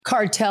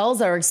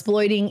Cartels are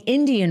exploiting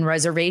Indian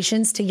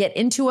reservations to get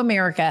into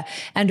America,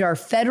 and our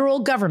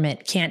federal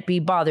government can't be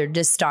bothered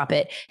to stop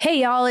it.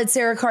 Hey, y'all, it's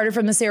Sarah Carter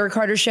from The Sarah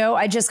Carter Show.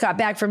 I just got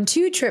back from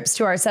 2 trips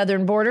to our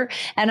southern border,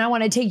 and I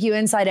want to take you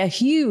inside a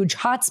huge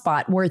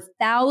hotspot where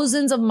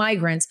thousands of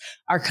migrants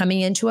are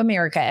coming into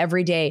America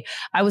every day.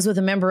 I was with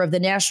a member of the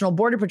National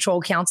Border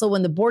Patrol Council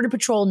when the Border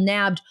Patrol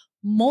nabbed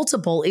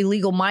multiple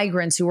illegal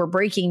migrants who were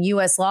breaking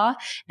U.S. law,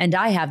 and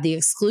I have the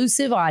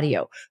exclusive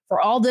audio.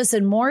 For all this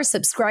and more,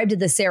 subscribe to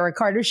The Sarah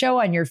Carter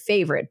Show on your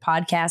favorite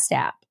podcast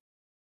app.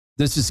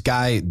 There's this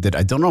guy that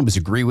I don't always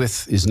agree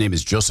with. His name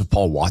is Joseph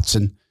Paul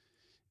Watson,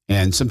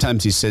 and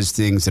sometimes he says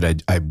things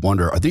that I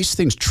wonder, are these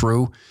things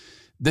true?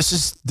 This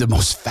is the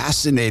most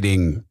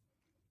fascinating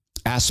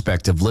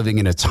aspect of living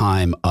in a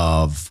time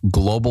of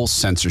global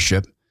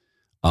censorship,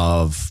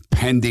 of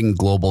pending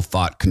global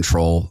thought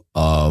control,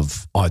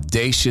 of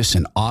audacious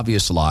and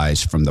obvious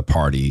lies from the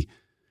party,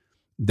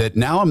 that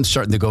now I'm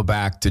starting to go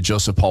back to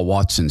Joseph Paul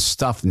Watson's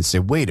stuff and say,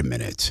 wait a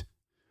minute,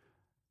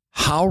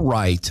 how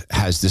right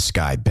has this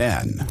guy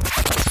been?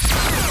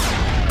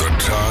 The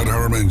Todd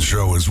Herman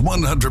Show is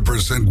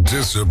 100%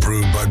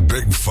 disapproved by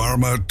big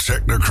pharma,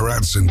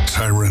 technocrats, and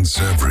tyrants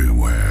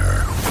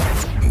everywhere.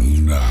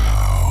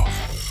 Now,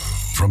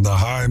 from the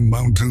high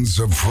mountains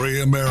of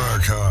free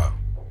America,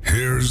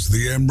 here's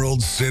the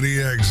Emerald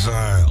City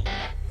exile,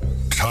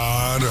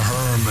 Todd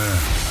Herman.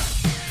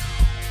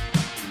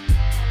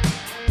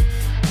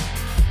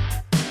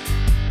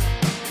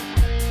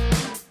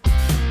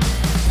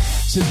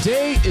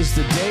 Today is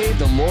the day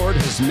the Lord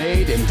has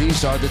made, and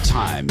these are the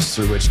times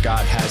through which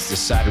God has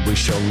decided we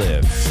shall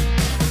live.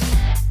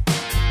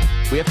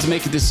 We have to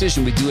make a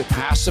decision. We do it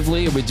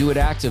passively or we do it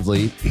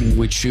actively.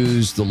 We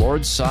choose the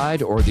Lord's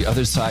side, or the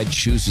other side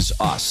chooses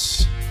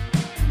us.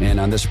 And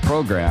on this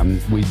program,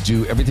 we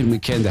do everything we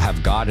can to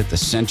have God at the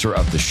center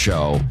of the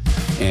show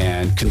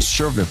and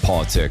conservative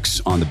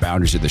politics on the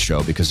boundaries of the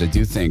show, because I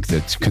do think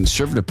that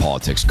conservative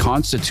politics,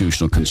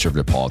 constitutional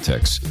conservative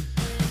politics,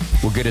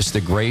 will get us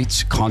the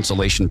great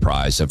consolation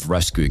prize of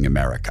rescuing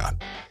America,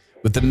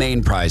 with the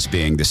main prize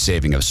being the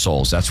saving of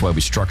souls. That's why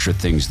we structure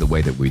things the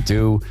way that we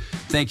do.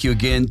 Thank you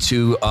again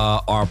to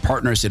our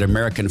partners at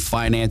American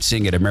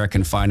Financing at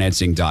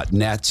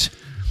AmericanFinancing.net.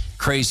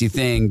 Crazy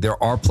thing,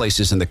 there are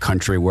places in the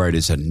country where it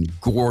is a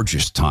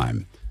gorgeous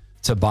time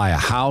to buy a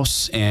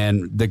house,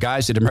 and the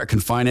guys at American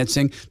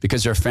Financing,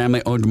 because they're a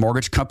family-owned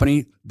mortgage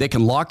company, they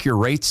can lock your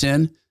rates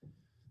in.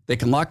 They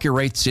can lock your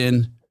rates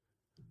in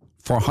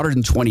for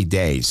 120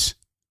 days.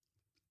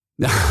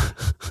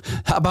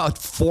 How about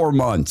 4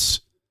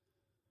 months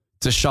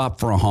to shop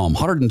for a home?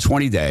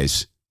 120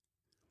 days.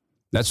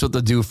 That's what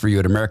they'll do for you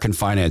at American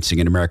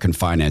Financing and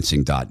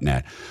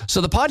AmericanFinancing.net.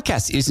 So the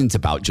podcast isn't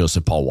about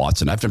Joseph Paul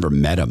Watson. I've never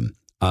met him.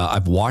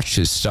 I've watched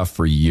his stuff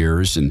for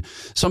years, and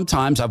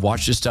sometimes I've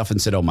watched his stuff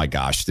and said, oh my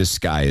gosh, this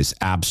guy is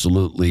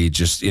absolutely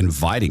just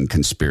inviting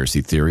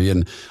conspiracy theory,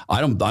 and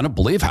I don't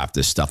believe half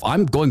this stuff.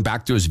 I'm going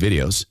back to his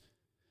videos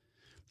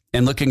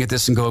and looking at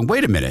this and going,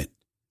 wait a minute,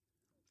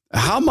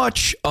 how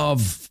much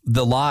of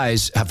the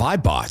lies have I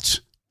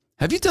bought?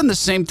 Have you done the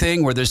same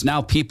thing where there's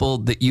now people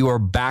that you are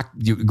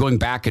going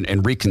back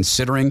and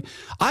reconsidering?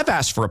 I've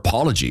asked for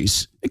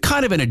apologies,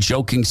 kind of in a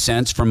joking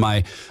sense, from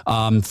my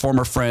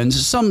former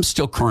friends, some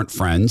still current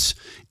friends,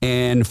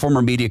 and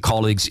former media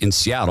colleagues in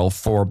Seattle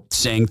for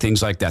saying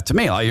things like that to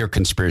me. Oh, you're a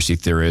conspiracy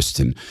theorist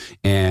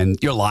and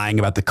you're lying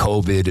about the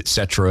COVID, et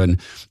cetera.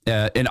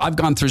 And I've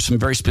gone through some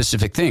very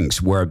specific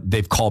things where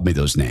they've called me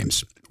those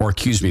names or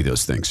accused me of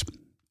those things.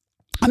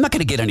 I'm not going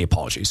to get any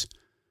apologies.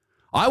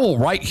 I will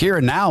right here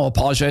and now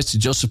apologize to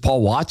Joseph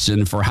Paul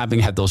Watson for having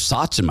had those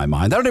thoughts in my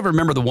mind. I don't even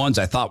remember the ones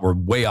I thought were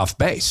way off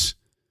base.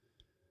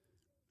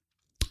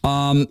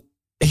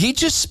 He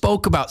just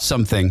spoke about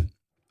something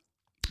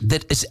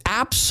that is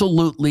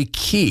absolutely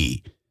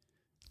key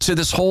to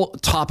this whole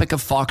topic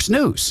of Fox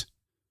News.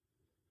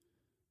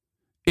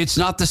 It's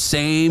not the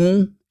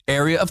same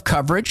area of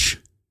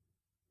coverage.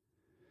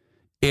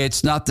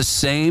 It's not the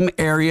same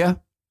area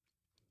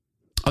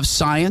of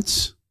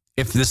science,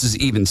 if this is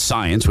even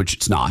science, which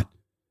it's not.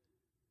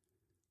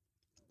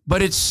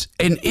 But it's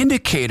an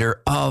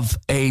indicator of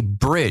a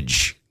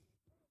bridge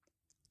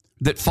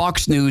that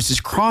Fox News is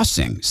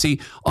crossing.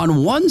 See,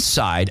 on one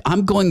side,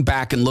 I'm going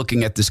back and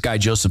looking at this guy,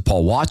 Joseph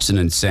Paul Watson,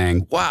 and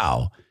saying,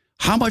 wow,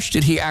 how much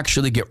did he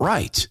actually get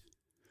right?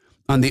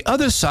 On the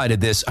other side of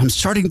this, I'm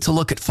starting to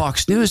look at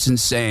Fox News and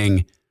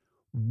saying,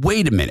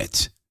 wait a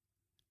minute,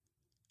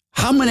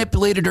 how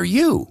manipulated are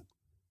you?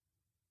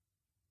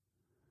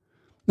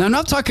 Now, I'm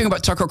not talking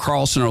about Tucker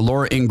Carlson or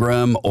Laura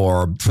Ingraham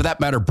or, for that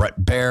matter, Brett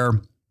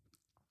Baier.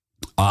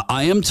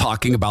 I am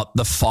talking about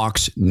the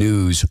Fox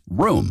News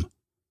room.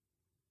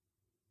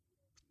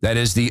 That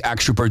is the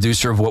actual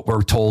producer of what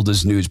we're told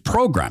is news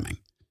programming.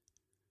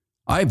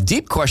 I have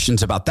deep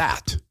questions about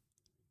that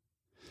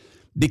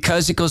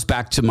because it goes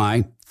back to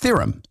my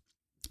theorem.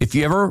 If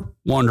you ever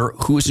wonder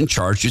who's in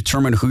charge,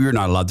 determine who you're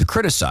not allowed to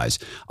criticize.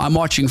 I'm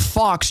watching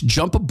Fox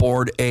jump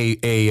aboard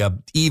a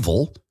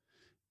evil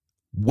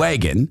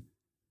wagon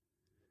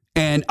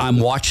And I'm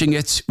watching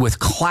it with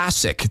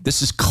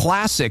this is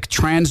classic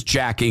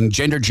transjacking,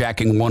 gender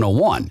jacking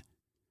 101.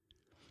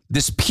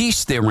 This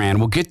piece they ran,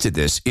 we'll get to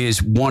this,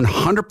 is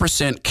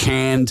 100%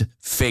 canned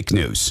fake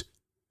news.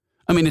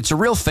 I mean, it's a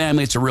real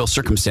family. It's a real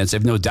circumstance. I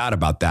have no doubt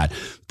about that.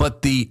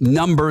 But the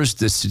numbers,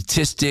 the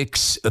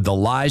statistics, the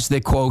lies they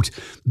quote,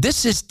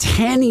 this is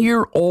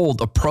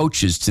 10-year-old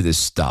approaches to this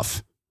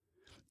stuff.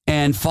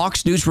 And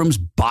Fox Newsrooms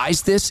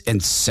buys this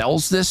and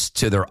sells this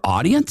to their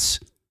audience.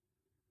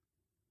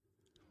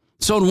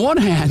 So on one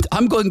hand,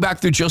 I'm going back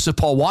through Joseph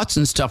Paul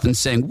Watson stuff and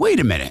saying, wait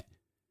a minute.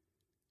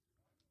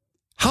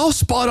 How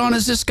spot on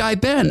has this guy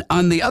been?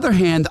 On the other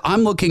hand,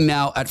 I'm looking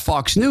now at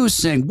Fox News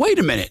saying, wait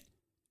a minute.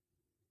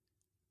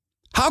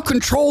 How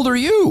controlled are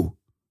you?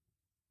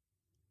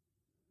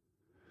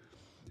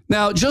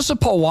 Now, Joseph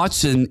Paul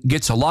Watson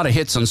gets a lot of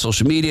hits on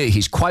social media.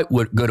 He's quite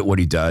good at what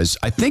he does.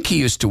 I think he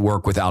used to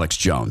work with Alex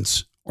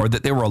Jones, or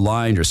that they were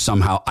aligned or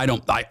somehow.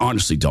 I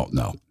honestly don't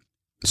know.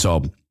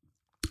 So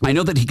I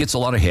know that he gets a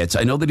lot of hits.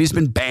 I know that he's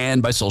been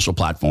banned by social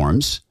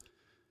platforms.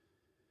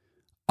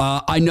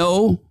 I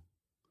know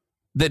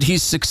that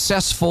he's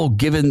successful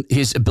given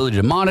his ability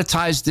to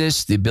monetize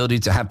this, the ability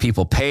to have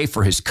people pay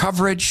for his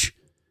coverage.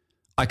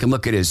 I can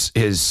look at his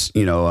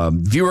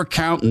viewer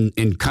count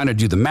and kind of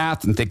do the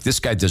math and think this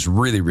guy does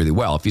really, really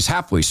well. If he's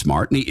halfway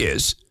smart, and he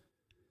is,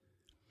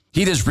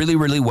 he does really,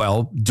 really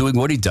well doing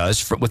what he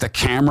does with a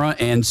camera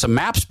and some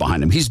maps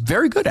behind him. He's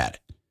very good at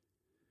it.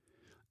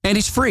 And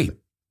he's free.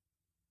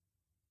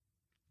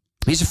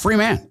 He's a free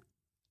man.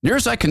 Near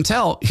as I can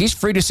tell, he's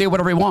free to say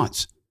whatever he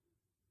wants.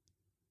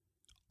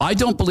 I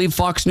don't believe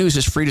Fox News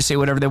is free to say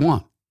whatever they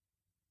want.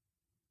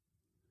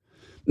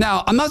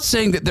 Now, I'm not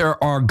saying that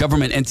there are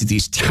government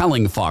entities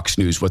telling Fox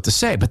News what to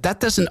say, but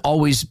that's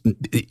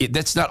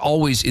not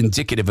always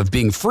indicative of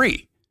being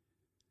free.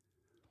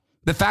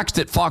 The fact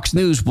that Fox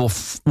News will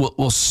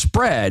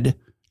spread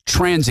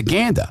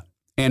transaganda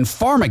and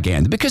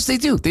pharmaganda, because they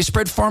do. They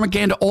spread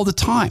pharmaganda all the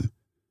time.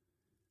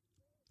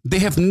 They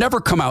have never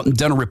come out and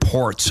done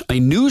a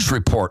news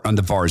report on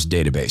the VAERS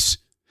database,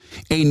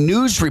 a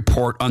news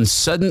report on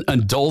sudden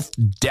adult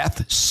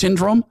death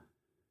syndrome,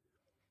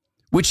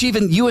 which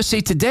even USA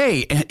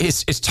Today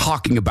is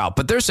talking about.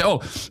 But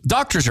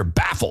doctors are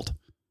baffled.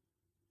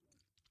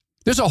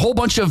 There's a whole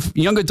bunch of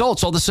young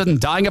adults all of a sudden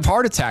dying of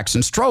heart attacks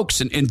and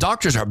strokes, and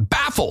doctors are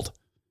baffled.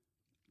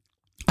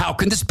 How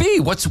can this be?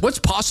 What's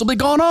possibly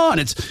gone on?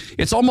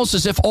 It's almost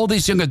as if all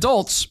these young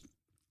adults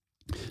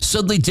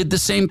suddenly did the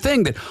same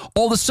thing, that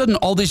all of a sudden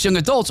all these young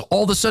adults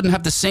all of a sudden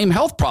have the same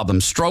health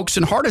problems, strokes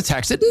and heart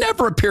attacks that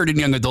never appeared in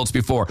young adults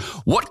before.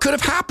 What could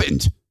have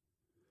happened?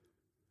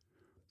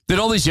 Did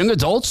all these young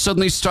adults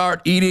suddenly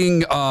start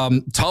eating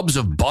tubs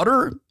of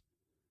butter?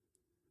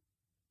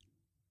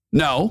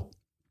 No,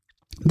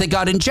 they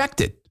got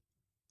injected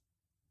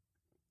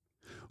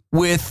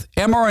with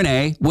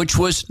mRNA, which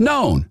was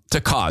known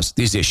to cause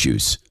these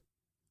issues.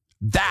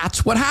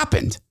 That's what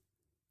happened.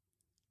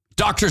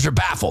 Doctors are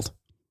baffled.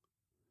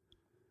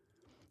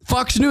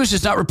 Fox News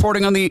is not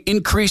reporting on the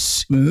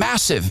increase,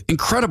 massive,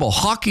 incredible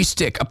hockey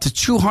stick, up to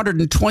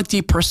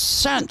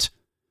 220%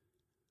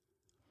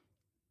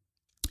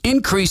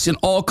 increase in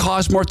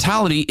all-cause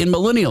mortality in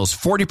millennials,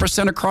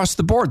 40% across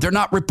the board. They're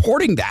not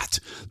reporting that.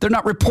 They're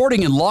not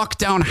reporting in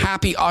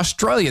lockdown-happy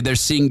Australia. They're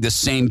seeing the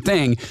same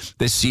thing.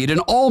 They see it in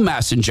all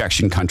mass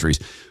injection countries.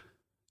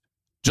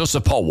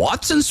 Joseph Paul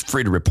Watson's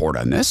free to report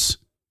on this.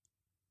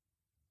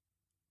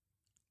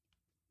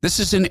 This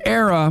is an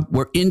era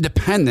where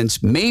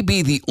independence may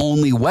be the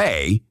only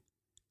way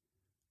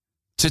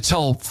to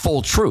tell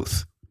full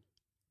truth.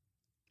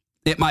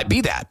 It might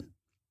be that.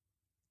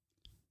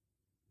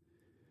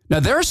 Now,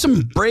 there are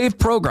some brave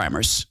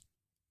programmers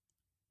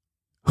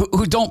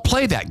who don't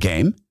play that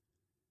game.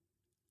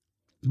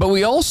 But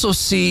we also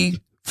see,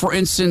 for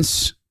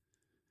instance,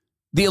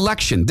 the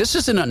election. This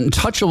is an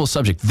untouchable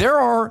subject. There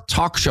are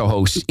talk show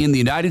hosts in the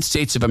United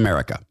States of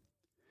America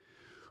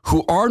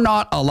who are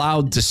not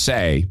allowed to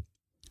say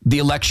the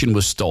election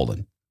was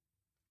stolen.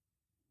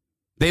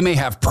 They may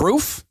have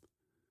proof.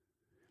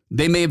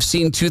 They may have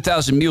seen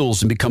 2,000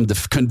 Mules and become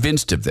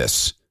convinced of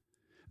this.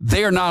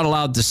 They are not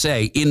allowed to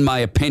say, in my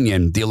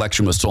opinion, the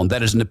election was stolen.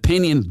 That is an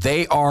opinion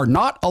they are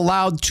not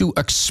allowed to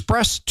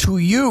express to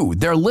you,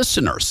 their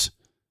listeners.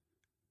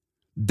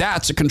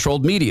 That's a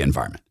controlled media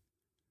environment.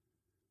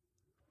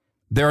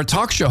 There are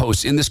talk show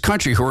hosts in this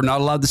country who are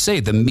not allowed to say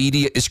the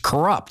media is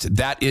corrupt.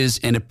 That is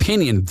an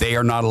opinion they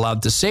are not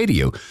allowed to say to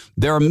you.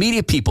 There are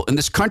media people in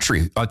this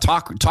country,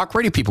 talk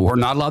radio people, who are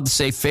not allowed to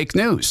say fake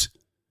news.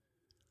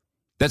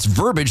 That's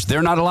verbiage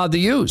they're not allowed to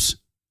use.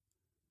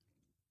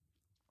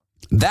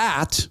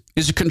 That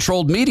is a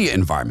controlled media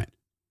environment.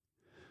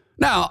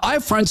 Now, I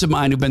have friends of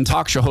mine who've been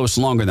talk show hosts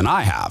longer than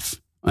I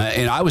have.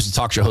 And I was a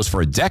talk show host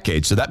for a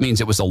decade, so that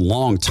means it was a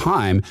long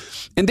time.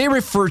 And they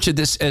refer to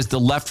this as the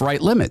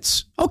left-right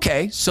limits.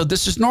 Okay, so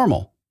this is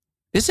normal.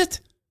 Is it?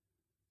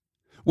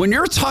 When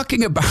you're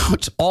talking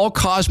about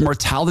all-cause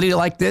mortality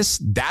like this,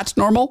 that's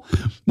normal.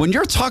 When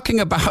you're talking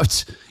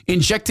about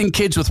injecting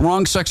kids with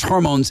wrong sex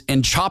hormones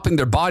and chopping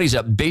their bodies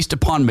up based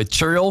upon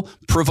material,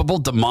 provable,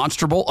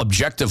 demonstrable,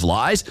 objective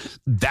lies,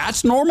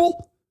 that's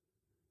normal.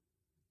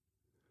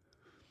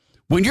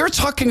 When you're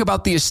talking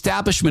about the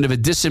establishment of a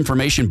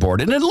disinformation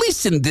board, and at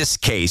least in this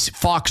case,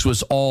 Fox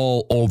was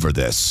all over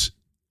this,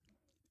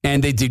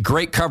 and they did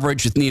great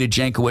coverage with Nina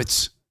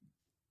Jankowicz.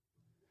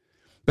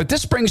 But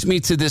this brings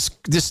me to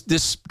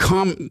this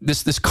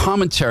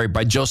commentary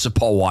by Joseph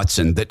Paul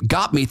Watson that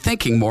got me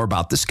thinking more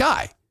about this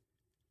guy.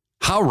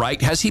 How right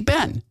has he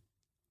been?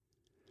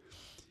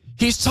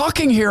 He's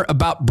talking here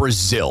about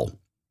Brazil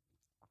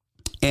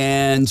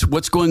and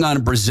what's going on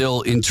in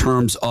Brazil in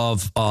terms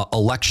of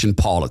election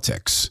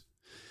politics.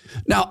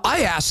 Now,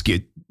 I ask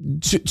you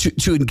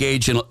to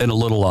engage in a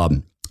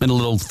little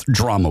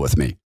drama with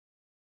me.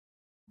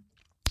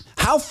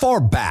 How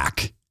far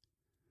back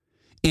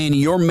in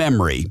your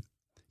memory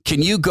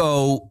can you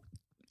go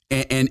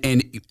and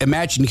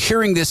imagine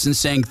hearing this and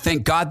saying,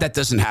 thank God that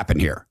doesn't happen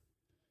here?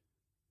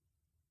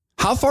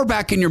 How far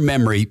back in your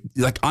memory,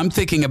 like I'm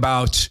thinking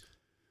about,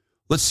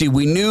 let's see,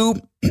 we knew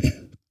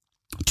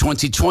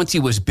 2020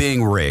 was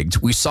being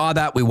rigged. We saw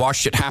that. We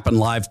watched it happen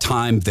live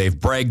time. They've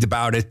bragged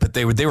about it, but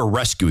they were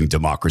rescuing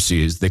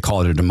democracy, as they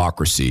call it, a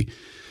democracy.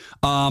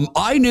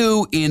 I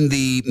knew in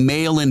the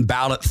mail-in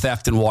ballot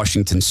theft in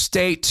Washington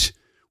State,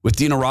 with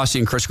Dino Rossi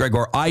and Chris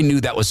Gregor, I knew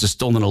that was a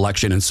stolen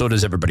election, and so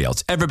does everybody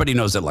else. Everybody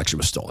knows that election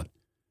was stolen.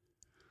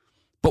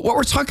 But what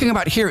we're talking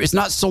about here is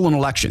not stolen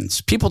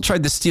elections. People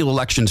tried to steal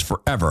elections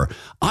forever.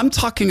 I'm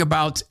talking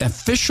about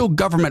official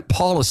government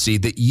policy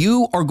that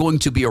you are going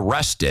to be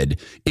arrested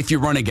if you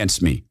run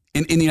against me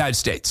in the United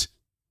States.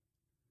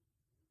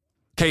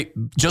 Okay,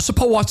 Joseph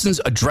Paul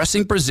Watson's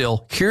addressing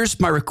Brazil.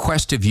 Here's my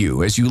request of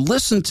you. As you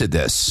listen to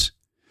this,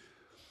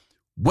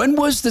 when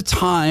was the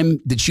time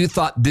that you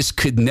thought this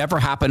could never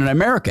happen in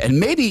America? And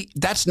maybe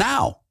that's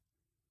now.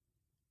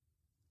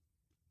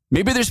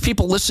 Maybe there's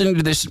people listening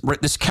to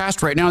this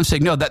cast right now and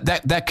saying, no,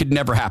 that could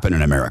never happen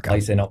in America.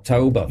 In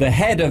October, the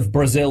head of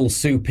Brazil's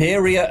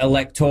Superior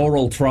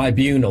Electoral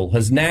Tribunal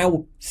has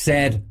now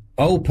said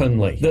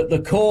openly that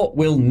the court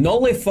will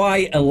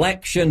nullify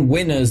election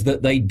winners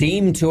that they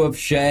deem to have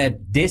shared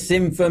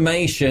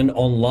disinformation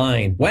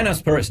online. When,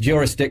 as per its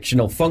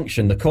jurisdictional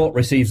function, the court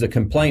receives a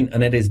complaint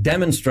and it is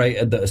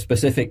demonstrated that a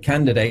specific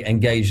candidate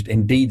engaged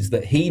in deeds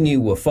that he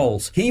knew were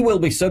false, he will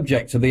be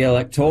subject to the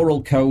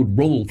Electoral Code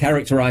rule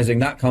characterizing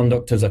that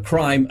conduct as a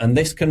crime, and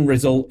this can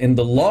result in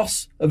the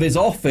loss of his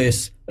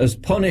office as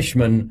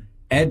punishment,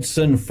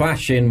 Edson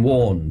Fachin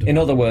warned. In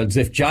other words,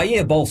 if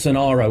Jair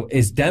Bolsonaro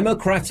is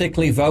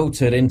democratically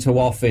voted into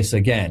office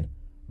again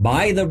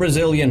by the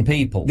Brazilian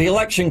people, the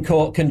election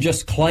court can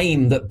just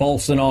claim that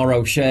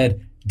Bolsonaro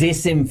shared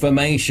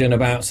disinformation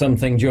about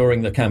something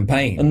during the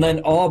campaign and then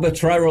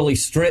arbitrarily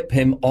strip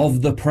him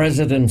of the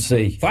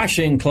presidency.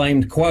 Fachin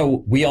claimed,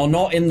 quote, "We are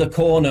not in the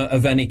corner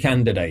of any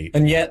candidate,"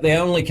 and yet the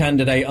only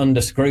candidate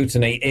under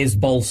scrutiny is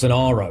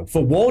Bolsonaro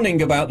for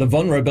warning about the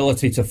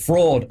vulnerability to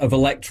fraud of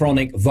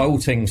electronic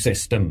voting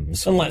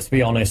systems. And let's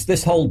be honest,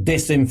 this whole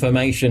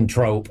disinformation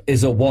trope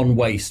is a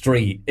one-way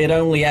street. It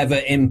only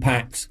ever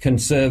impacts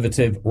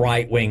conservative,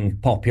 right-wing,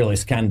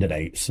 populist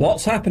candidates.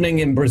 What's happening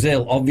in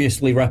Brazil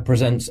obviously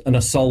represents an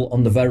assault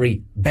on the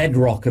very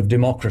bedrock of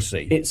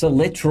democracy. It's a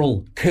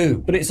literal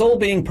coup, but it's all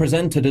being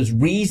presented as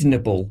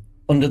reasonable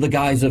under the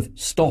guise of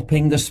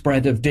stopping the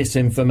spread of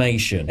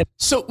disinformation.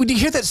 So when you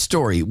hear that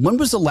story, when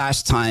was the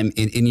last time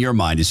in your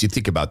mind, as you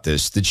think about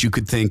this, that you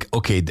could think,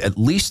 okay, at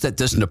least that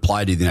doesn't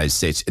apply to the United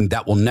States and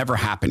that will never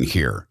happen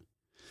here?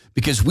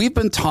 Because we've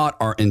been taught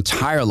our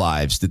entire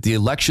lives that the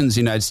elections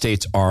in the United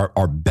States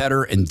are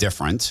better and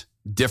different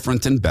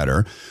and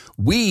better.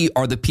 We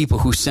are the people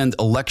who send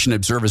election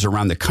observers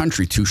around the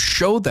country to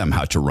show them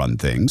how to run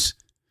things.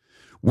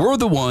 We're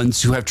the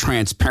ones who have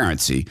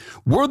transparency.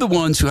 We're the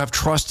ones who have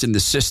trust in the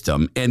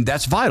system, and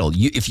that's vital.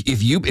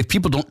 If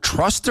people don't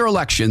trust their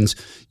elections,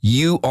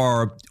 you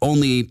are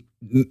only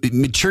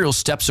material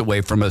steps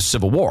away from a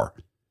civil war.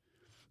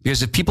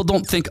 Because if people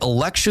don't think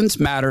elections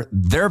matter,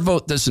 their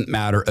vote doesn't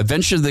matter.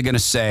 Eventually, they're going to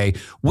say,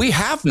 we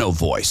have no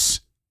voice.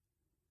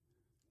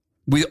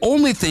 The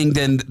only thing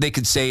then they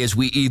could say is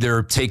we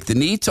either take the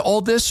knee to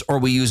all this or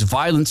we use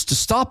violence to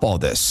stop all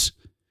this.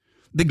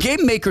 The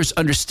game makers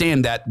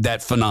understand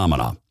that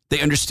phenomena.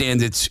 They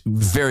understand it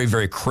very,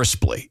 very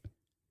crisply.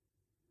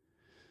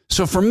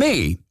 So for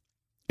me,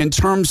 in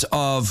terms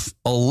of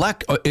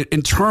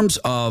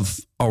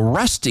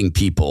arresting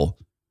people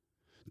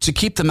to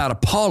keep them out of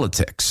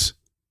politics,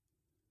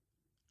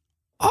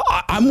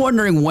 I'm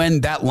wondering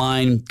when that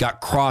line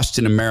got crossed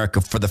in America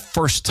for the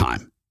first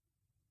time.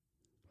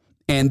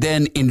 And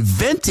then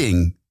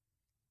inventing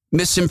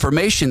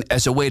misinformation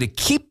as a way to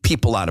keep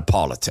people out of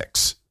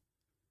politics.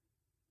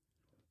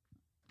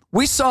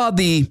 We saw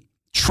the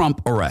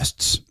Trump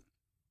arrests.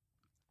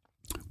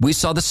 We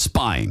saw the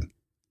spying.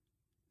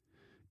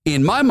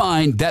 In my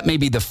mind, that may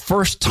be the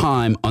first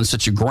time on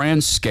such a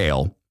grand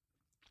scale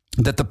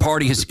that the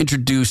party has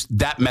introduced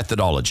that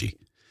methodology.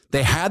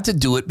 They had to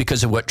do it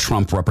because of what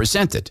Trump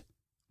represented.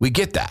 We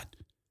get that.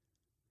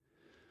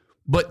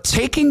 But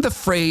taking the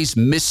phrase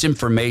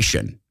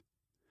misinformation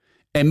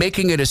and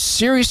making it a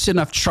serious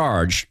enough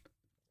charge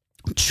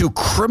to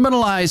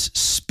criminalize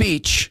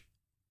speech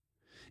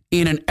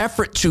in an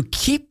effort to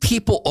keep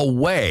people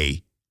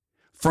away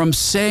from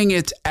saying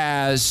it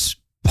as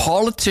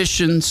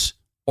politicians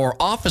or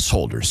office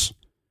holders,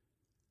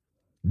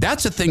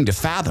 that's a thing to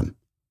fathom.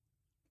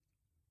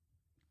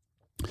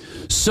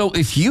 So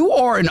if you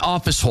are an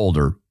office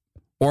holder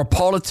or a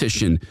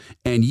politician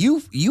and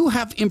you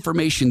have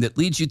information that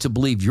leads you to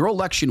believe your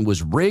election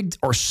was rigged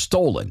or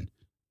stolen,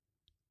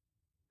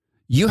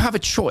 you have a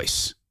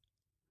choice.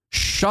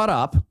 Shut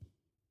up,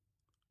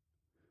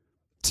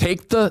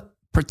 take the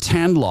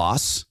pretend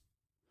loss,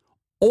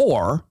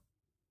 or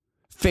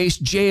face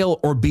jail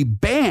or be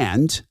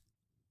banned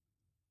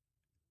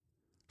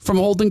from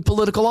holding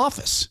political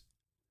office.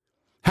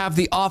 Have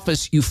the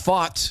office you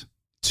fought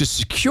to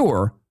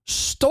secure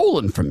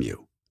stolen from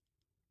you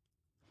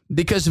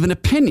because of an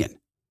opinion.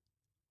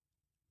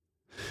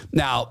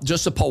 Now,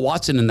 Joseph Paul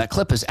Watson in that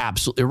clip is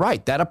absolutely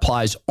right. That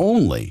applies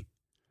only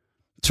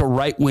to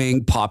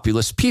right-wing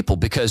populist people,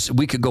 because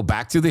we could go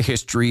back through the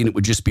history and it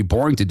would just be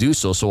boring to do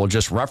so. So we'll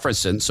just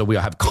reference it so we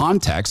have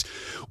context.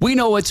 We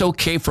know it's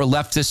okay for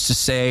leftists to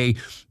say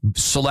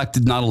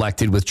selected, not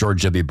elected with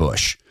George W.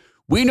 Bush.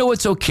 We know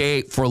it's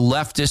okay for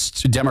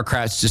leftist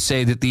Democrats to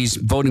say that these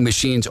voting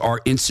machines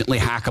are instantly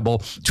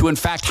hackable, to in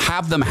fact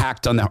have them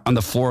hacked on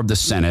the floor of the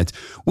Senate.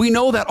 We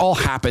know that all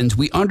happened.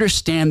 We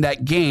understand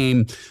that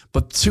game,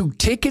 but to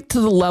take it to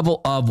the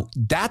level of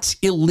that's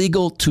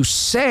illegal to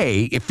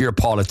say if you're a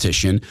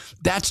politician,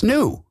 that's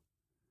new.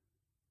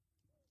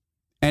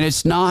 And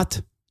it's not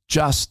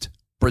just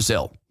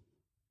Brazil.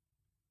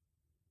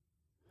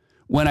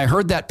 When I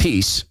heard that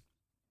piece,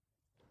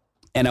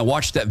 and I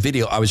watched that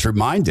video, I was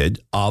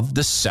reminded of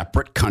the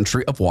separate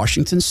country of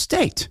Washington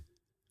State.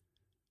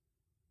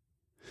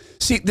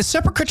 See, the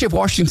separate country of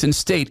Washington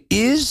State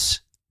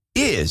is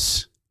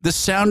the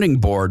sounding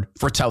board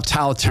for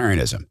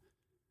totalitarianism.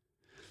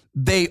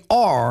 They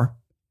are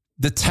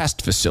the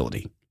test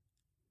facility.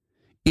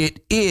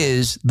 It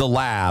is the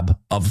lab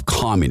of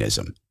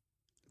communism.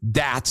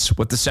 That's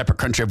what the separate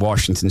country of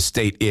Washington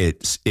State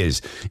is.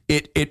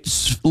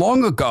 It's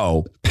long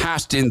ago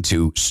passed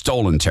into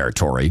stolen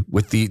territory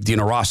with the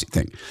Dino Rossi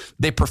thing.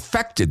 They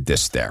perfected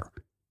this there.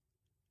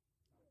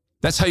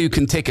 That's how you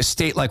can take a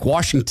state like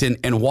Washington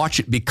and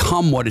watch it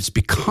become what it's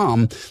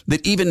become,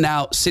 that even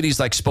now cities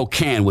like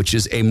Spokane, which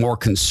is a more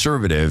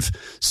conservative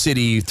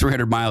city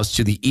 300 miles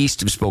to the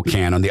east of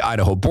Spokane on the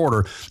Idaho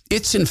border,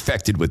 it's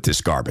infected with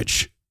this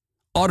garbage.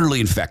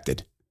 Utterly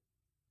infected.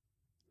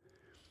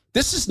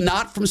 This is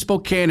not from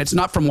Spokane. It's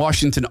not from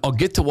Washington. I'll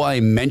get to why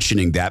I'm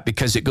mentioning that,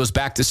 because it goes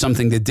back to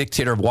something the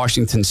dictator of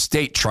Washington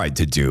State tried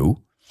to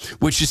do,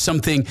 which is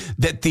something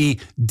that the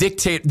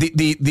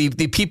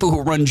people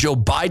who run Joe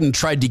Biden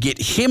tried to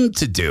get him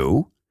to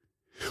do,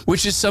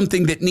 which is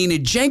something that Nina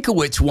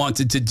Jankowicz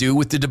wanted to do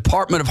with the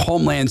Department of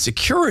Homeland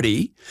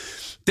Security,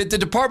 that the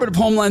Department of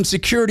Homeland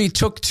Security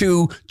took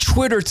to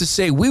Twitter to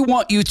say, we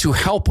want you to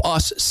help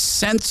us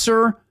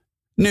censor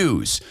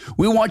news.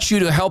 We want you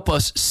to help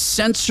us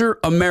censor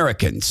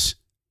Americans.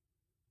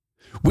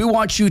 We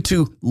want you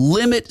to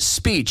limit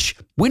speech.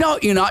 We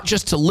want you not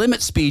just to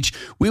limit speech.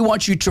 We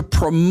want you to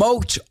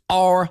promote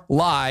our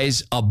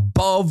lies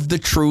above the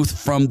truth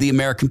from the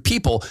American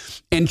people.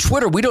 And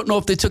Twitter, we don't know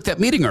if they took that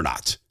meeting or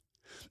not.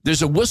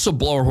 There's a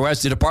whistleblower who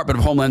has the Department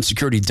of Homeland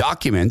Security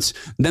documents.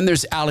 Then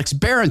there's Alex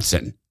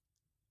Berenson.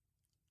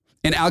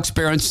 And Alex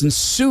Berenson's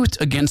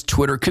suit against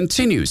Twitter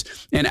continues.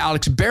 And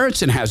Alex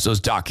Berenson has those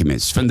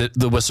documents from the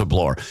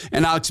whistleblower.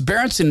 And Alex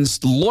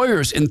Berenson's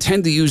lawyers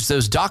intend to use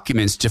those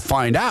documents to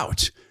find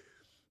out,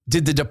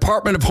 did the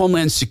Department of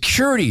Homeland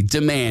Security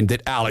demand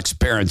that Alex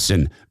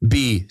Berenson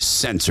be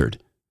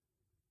censored?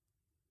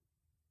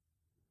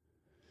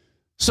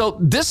 So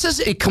this is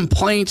a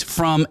complaint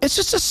from, it's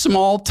just a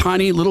small,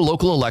 tiny little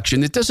local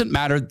election. It doesn't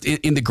matter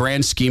in the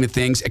grand scheme of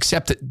things,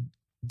 except that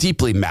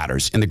deeply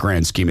matters in the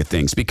grand scheme of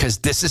things, because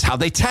this is how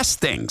they test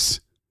things.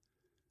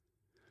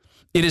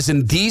 It is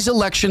in these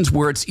elections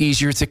where it's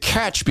easier to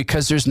catch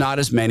because there's not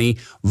as many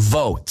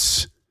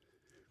votes.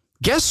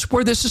 Guess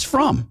where this is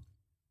from?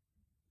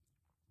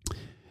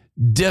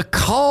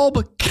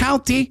 DeKalb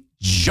County,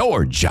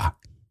 Georgia.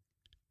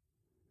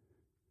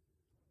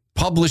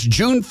 Published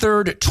June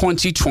 3rd,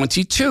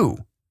 2022.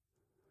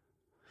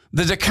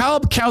 The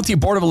DeKalb County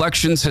Board of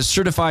Elections has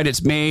certified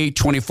its May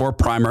 24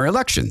 primary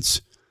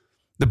elections.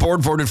 The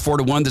board voted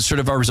 4-1 to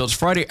certify results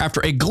Friday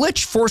after a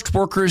glitch forced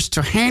workers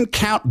to hand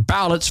count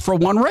ballots for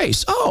one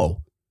race.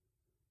 Oh.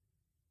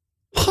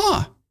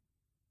 Huh.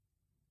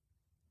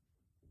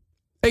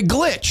 A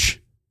glitch.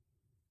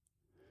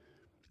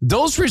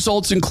 Those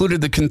results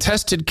included the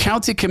contested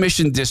County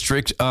Commission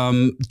District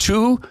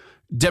 2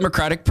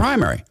 Democratic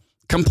primary.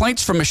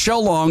 Complaints from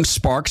Michelle Long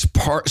sparked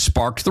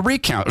the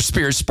recount, or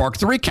Spears sparked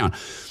the recount.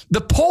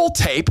 The poll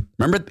tape,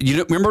 remember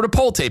what a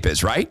poll tape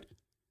is, right?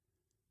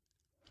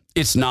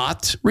 It's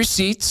not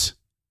receipts.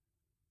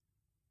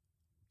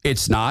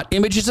 It's not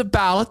images of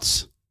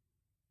ballots.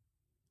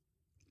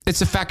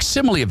 It's a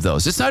facsimile of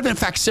those. It's not even a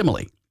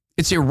facsimile.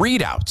 It's a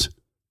readout.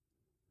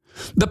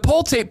 The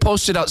poll tape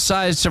posted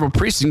outside several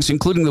precincts,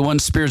 including the one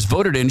Spears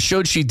voted in,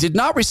 showed she did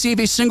not receive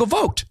a single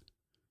vote.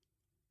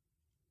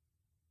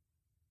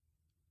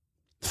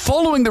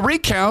 Following the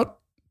recount,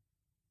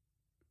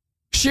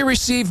 she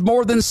received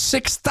more than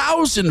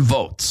 6,000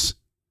 votes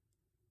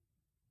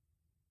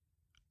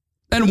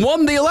and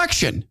won the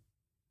election.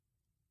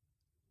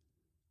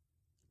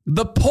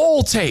 The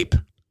poll tape.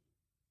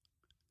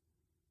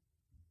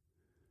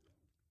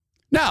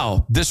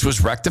 Now, this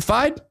was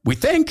rectified, we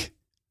think.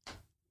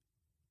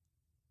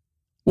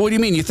 What do you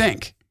mean you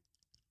think?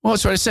 Well,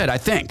 that's what I said, I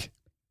think.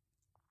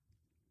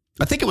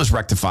 I think it was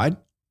rectified.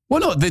 Well,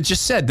 no, they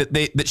just said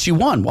that she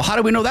won. Well, how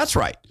do we know that's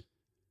right?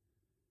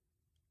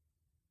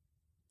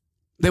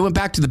 They went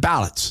back to the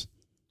ballots.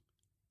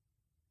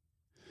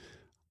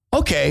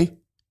 Okay,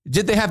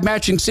 did they have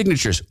matching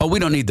signatures? Oh, we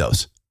don't need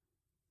those.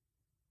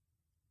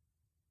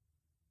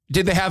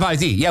 Did they have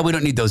ID? Yeah, we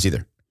don't need those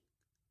either.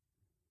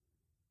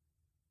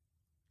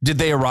 Did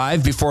they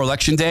arrive before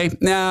Election Day?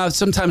 No,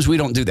 sometimes we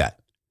don't do that.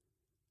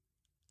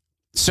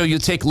 So you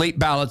take late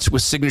ballots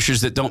with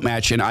signatures that don't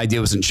match and ID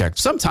wasn't checked.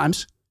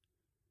 Sometimes.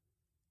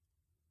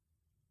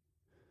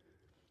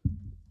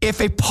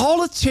 If a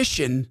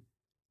politician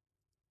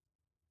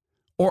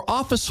or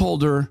office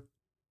holder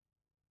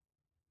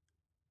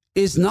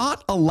is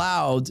not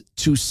allowed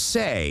to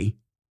say,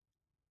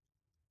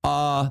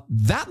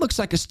 that looks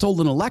like a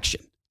stolen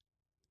election,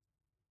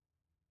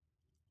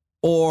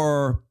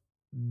 or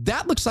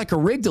that looks like a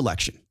rigged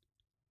election,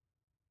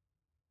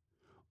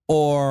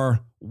 or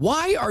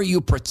why are you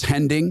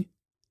pretending,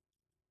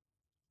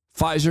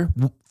 Pfizer,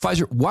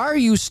 why are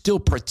you still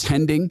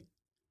pretending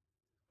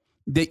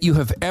that you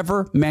have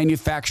ever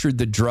manufactured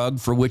the drug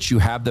for which you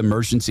have the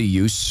emergency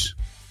use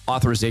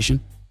authorization?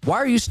 Why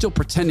are you still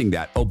pretending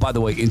that? Oh, by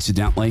the way,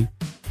 incidentally,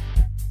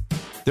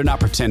 they're not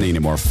pretending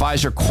anymore.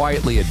 Pfizer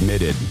quietly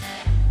admitted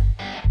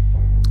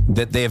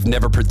that they have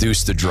never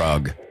produced the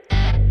drug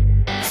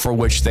for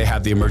which they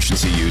have the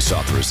emergency use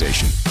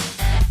authorization.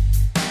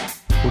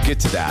 We'll get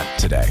to that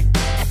today.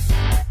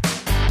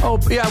 Oh,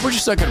 yeah, we're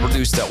just not going to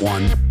produce that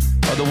one.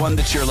 Or the one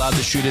that you're allowed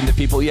to shoot into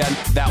people. Yeah,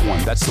 that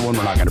one. That's the one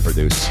we're not going to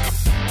produce.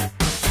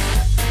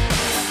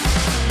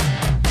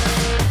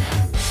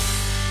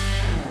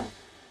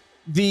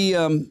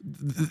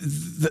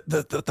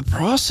 The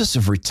process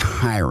of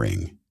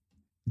retiring,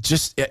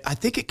 I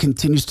think it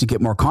continues to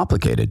get more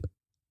complicated.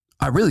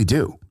 I really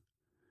do.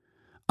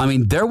 I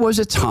mean, there was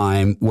a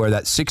time where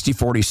that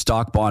 60-40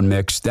 stock bond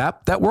mix,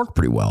 that worked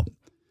pretty well.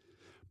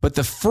 But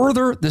the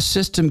further the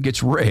system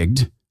gets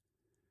rigged,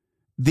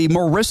 the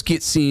more risky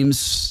it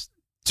seems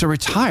to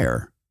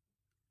retire.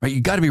 Right?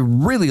 You got to be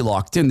really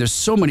locked in. There's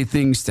so many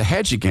things to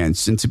hedge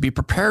against and to be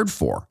prepared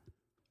for.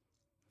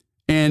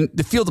 And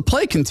the field of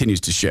play continues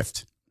to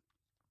shift.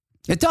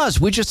 It does.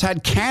 We just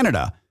had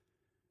Canada.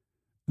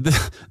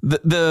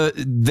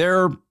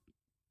 Their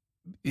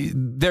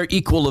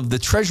equal of the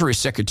Treasury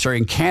Secretary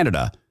in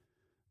Canada,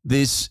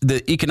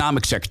 the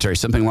Economic Secretary,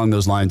 something along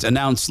those lines,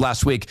 announced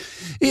last week,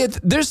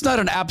 there's not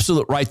an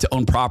absolute right to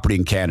own property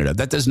in Canada.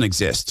 That doesn't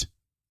exist.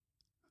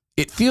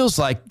 It feels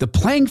like the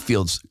playing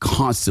field's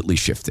constantly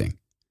shifting.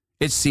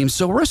 It seems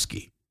so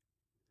risky.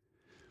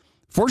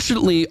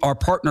 Fortunately, our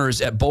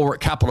partners at Bulwark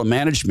Capital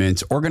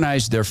Management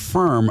organized their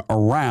firm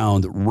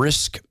around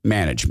risk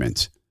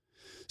management.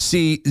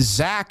 See,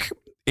 Zach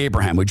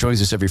Abraham, who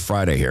joins us every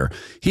Friday here,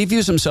 he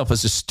views himself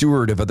as a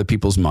steward of other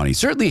people's money,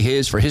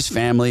 certainly for his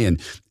family.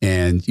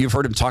 And you've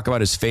heard him talk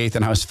about his faith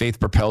and how his faith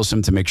propels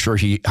him to make sure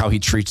how he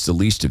treats the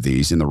least of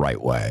these in the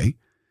right way,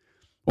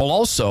 while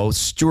also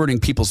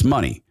stewarding people's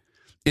money.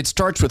 It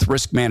starts with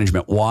risk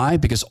management. Why?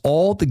 Because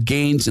all the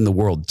gains in the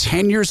world,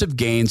 10 years of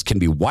gains, can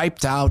be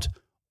wiped out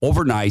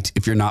overnight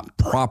if you're not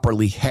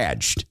properly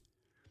hedged.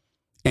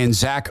 And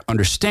Zach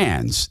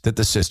understands that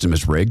the system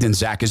is rigged, and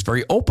Zach is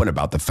very open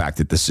about the fact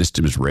that the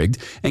system is rigged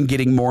and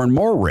getting more and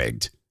more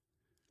rigged.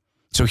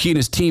 So he and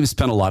his team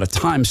spend a lot of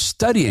time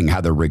studying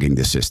how they're rigging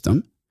the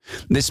system.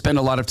 They spend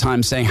a lot of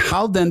time saying,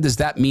 how then does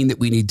that mean that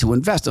we need to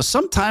invest? Now,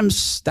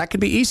 sometimes that can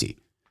be easy.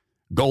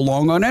 Go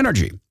long on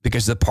energy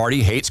because the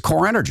party hates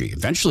core energy.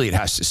 Eventually it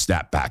has to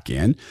snap back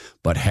in,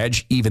 but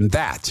hedge even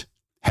that.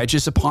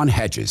 Hedges upon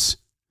hedges.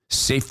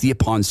 Safety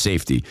upon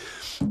safety.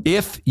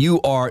 If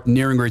you are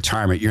nearing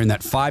retirement, you're in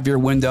that 5-year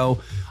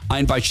window, I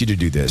invite you to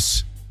do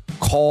this.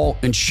 Call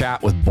and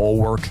chat with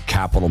Bulwark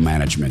Capital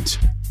Management.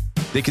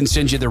 They can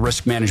send you the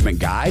risk management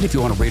guide if you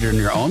want to read it on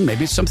your own.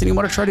 Maybe it's something you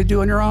want to try to do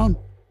on your own.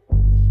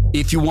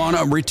 If you want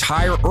to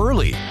retire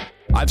early,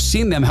 I've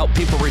seen them help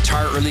people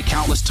retire early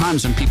countless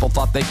times when people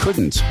thought they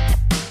couldn't.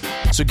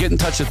 So get in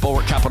touch with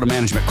Bulwark Capital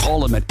Management.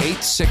 Call them at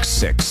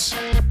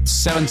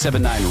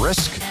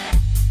 866-779-RISK.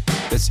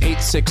 That's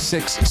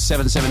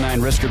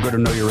 866-779-RISK, or go to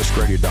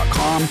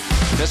knowyourriskradio.com.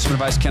 Investment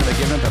advice cannot be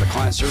given without a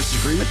client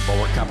services agreement.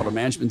 Bulwark Capital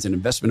Management, an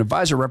investment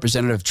advisor,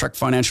 representative of Trek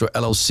Financial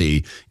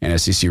LLC,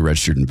 and SEC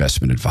registered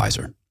investment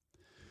advisor.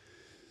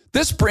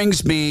 This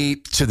brings me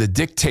to the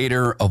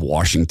dictator of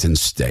Washington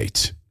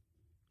State.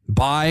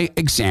 by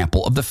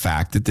example of the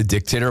fact that the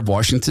dictator of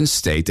Washington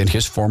state and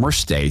his former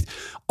state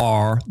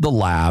are the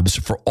labs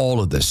for all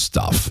of this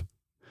stuff.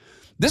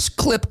 This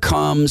clip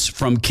comes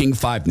from King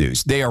 5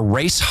 News. They are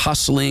race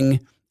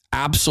hustling,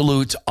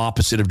 absolute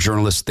opposite of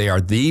journalists. They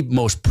are the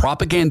most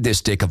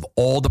propagandistic of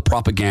all the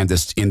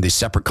propagandists in the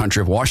separate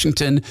country of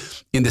Washington,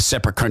 in the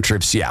separate country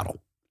of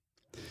Seattle.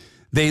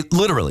 They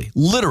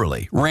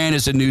literally ran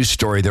as a news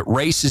story that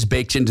race is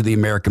baked into the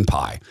American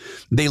pie.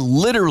 They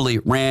literally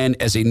ran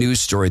as a news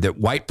story that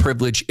white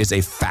privilege is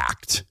a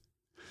fact.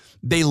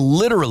 They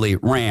literally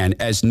ran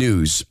as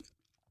news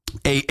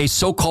a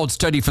so-called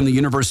study from the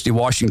University of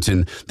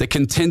Washington that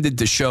contended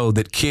to show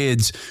that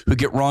kids who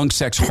get wrong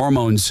sex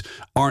hormones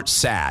aren't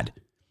sad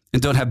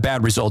and don't have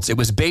bad results. It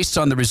was based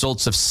on the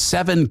results of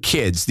 7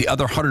 kids, the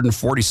other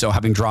 140 so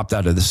having dropped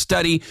out of the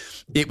study.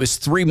 It was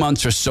 3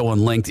 months or so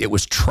unlinked. It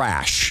was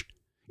trash.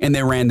 And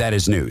they ran that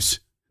as news.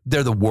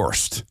 They're the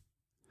worst.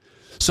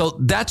 So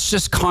that's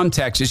just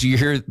context as you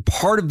hear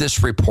part of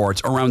this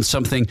report around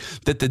something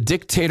that the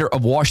dictator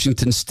of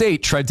Washington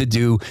state tried to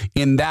do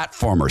in that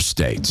former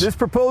state. This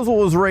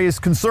proposal has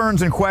raised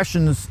concerns and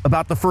questions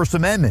about the First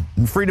Amendment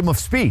and freedom of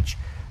speech.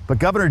 But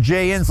Governor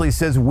Jay Inslee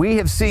says we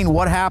have seen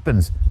what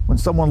happens when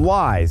someone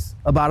lies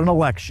about an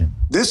election.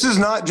 This is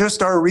not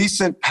just our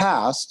recent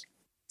past.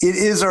 It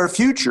is our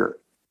future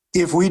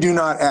if we do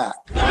not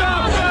act.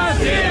 Stop the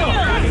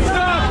steal!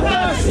 Stop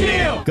the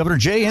steal! Governor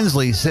Jay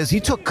Inslee says he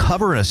took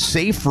cover in a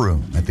safe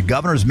room at the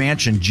governor's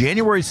mansion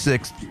January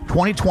 6,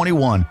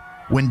 2021,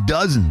 when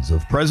dozens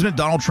of President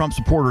Donald Trump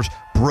supporters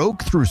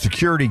broke through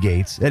security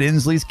gates at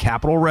Inslee's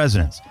Capitol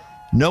residence.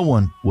 No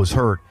one was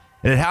hurt,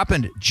 and it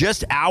happened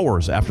just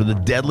hours after the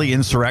deadly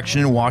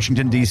insurrection in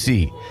Washington,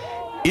 D.C.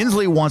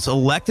 Inslee wants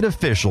elected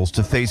officials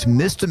to face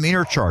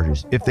misdemeanor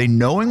charges if they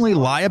knowingly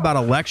lie about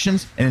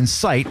elections and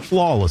incite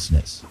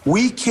lawlessness.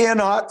 We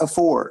cannot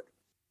afford,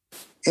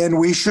 and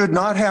we should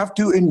not have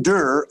to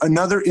endure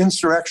another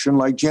insurrection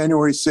like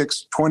January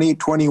 6,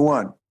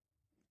 2021.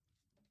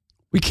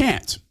 We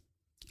can't.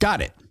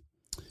 Got it.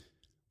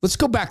 Let's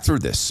go back through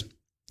this.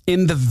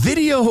 In the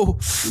video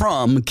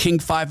from King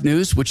 5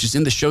 News, which is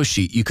in the show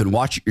sheet, you can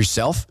watch it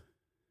yourself.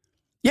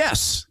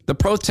 Yes, the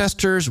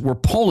protesters were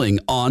pulling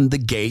on the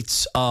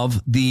gates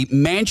of the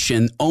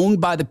mansion owned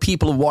by the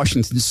people of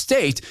Washington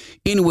state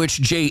in which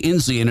Jay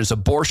Inslee and his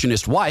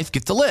abortionist wife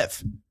get to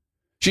live.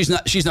 She's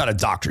not a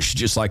doctor. She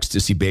just likes to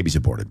see babies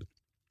aborted.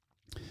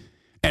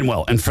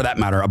 And for that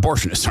matter,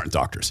 abortionists aren't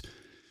doctors.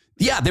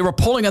 Yeah, they were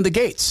pulling on the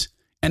gates.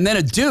 And then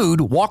a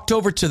dude walked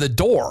over to the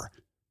door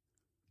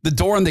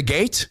on the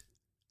gate,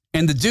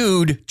 and the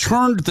dude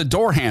turned the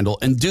door handle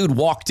and dude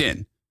walked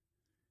in.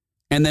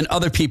 And then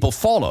other people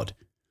followed.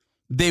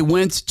 They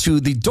went to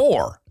the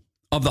door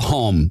of the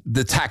home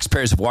the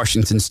taxpayers of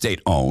Washington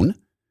state own,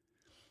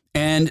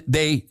 and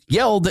they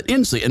yelled at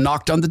Inslee and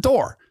knocked on the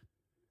door.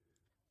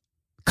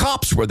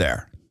 Cops were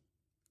there,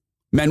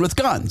 men with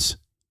guns,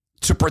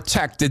 to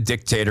protect the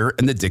dictator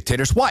and the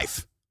dictator's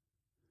wife.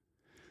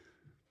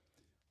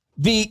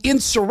 The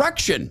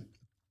insurrection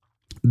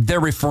they're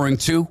referring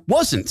to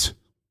wasn't.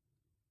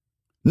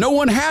 No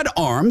one had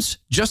arms,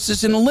 just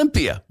as in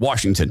Olympia,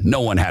 Washington. No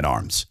one had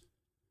arms.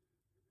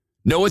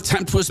 No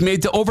attempt was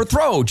made to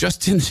overthrow,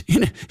 just in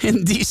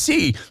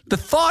D.C. The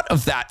thought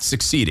of that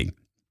succeeding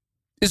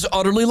is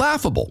utterly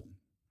laughable.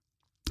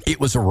 It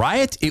was a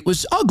riot. It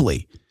was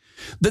ugly.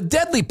 The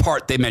deadly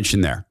part they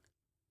mentioned there,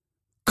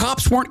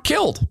 cops weren't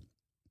killed.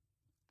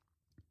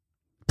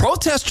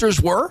 Protesters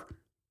were.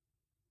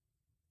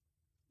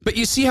 But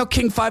you see how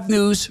King 5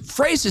 News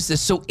phrases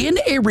this. So in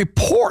a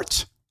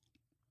report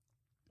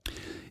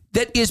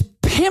that is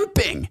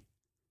pimping,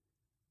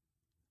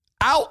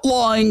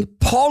 outlawing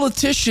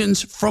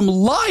politicians from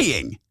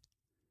lying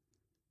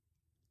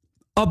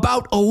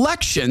about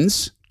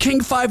elections, King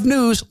 5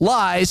 News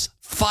lies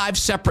 5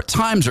 separate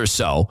times or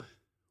so.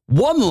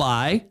 One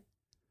lie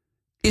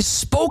is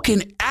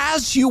spoken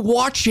as you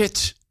watch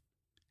it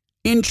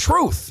in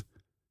truth.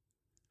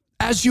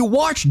 As you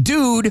watch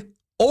dude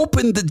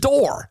open the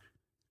door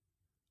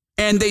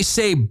and they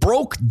say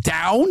broke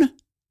down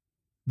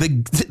the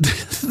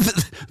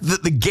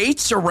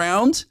gates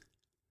around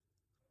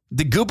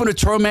the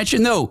gubernatorial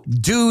mansion. No,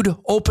 dude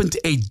opened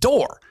a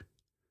door.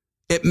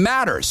 It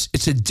matters.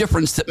 It's a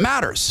difference that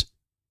matters.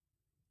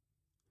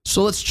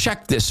 So let's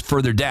check this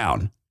further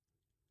down.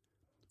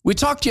 We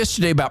talked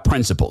yesterday about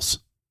principles.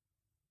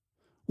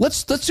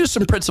 Let's do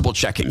some principle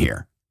checking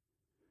here.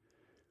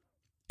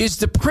 Is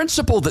the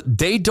principle that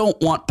they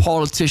don't want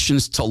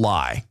politicians to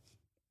lie?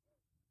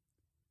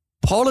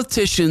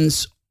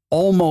 Politicians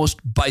almost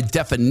by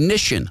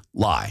definition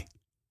lie.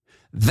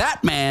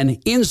 That man,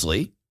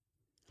 Inslee,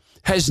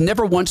 has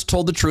never once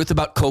told the truth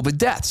about COVID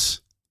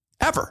deaths,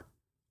 ever.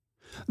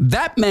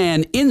 That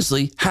man,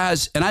 Inslee,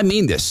 has, and I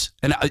mean this,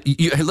 and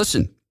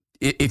listen,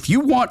 if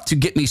you want to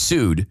get me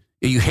sued,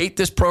 and you hate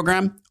this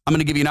program, I'm going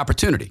to give you an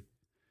opportunity.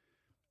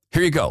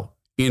 Here you go.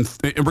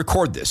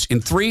 Record this in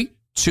 3,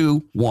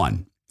 2,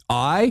 1.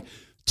 I,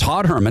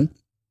 Todd Herman,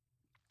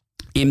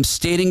 am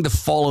stating the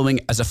following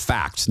as a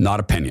fact,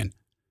 not opinion.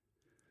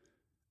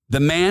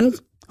 The man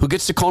who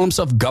gets to call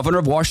himself governor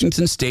of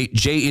Washington State,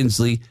 Jay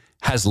Inslee,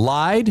 has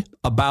lied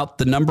about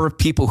the number of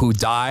people who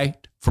died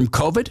from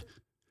COVID.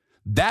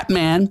 That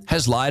man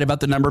has lied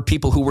about the number of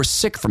people who were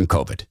sick from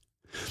COVID.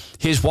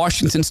 His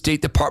Washington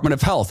State Department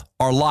of Health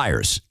are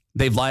liars.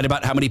 They've lied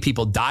about how many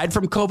people died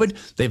from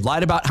COVID. They've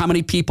lied about how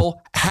many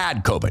people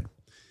had COVID.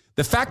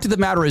 The fact of the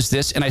matter is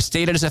this, and I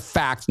state it as a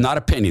fact, not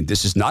opinion.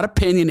 This is not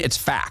opinion, it's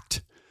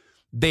fact.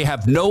 They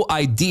have no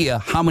idea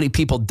how many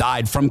people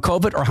died from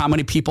COVID or how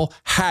many people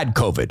had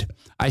COVID.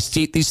 I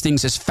state these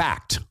things as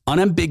fact,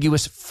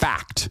 unambiguous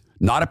fact,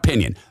 not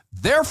opinion.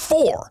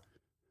 Therefore,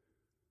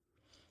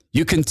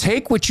 you can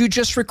take what you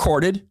just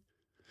recorded,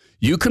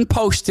 you can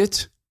post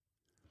it,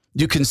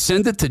 you can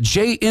send it to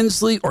Jay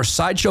Inslee or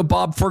Sideshow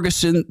Bob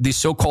Ferguson, the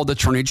so-called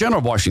Attorney General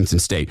of Washington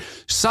State.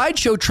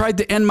 Sideshow tried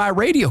to end my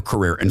radio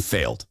career and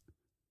failed.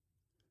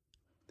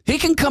 He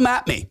can come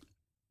at me.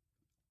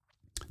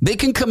 They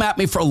can come at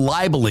me for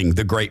libeling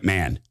the great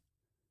man,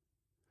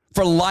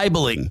 for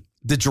libeling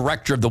the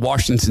director of the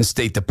Washington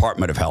State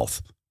Department of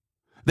Health.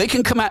 They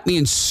can come at me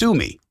and sue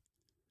me.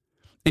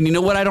 And you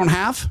know what I don't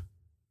have?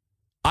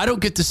 I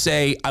don't get to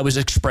say I was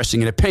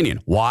expressing an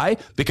opinion. Why?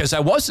 Because I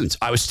wasn't.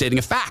 I was stating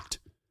a fact.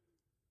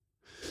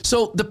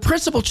 So the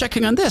principle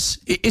checking on this,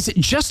 is it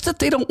just that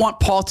they don't want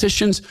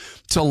politicians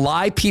to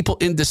lie people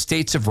into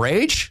states of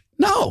rage?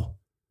 No.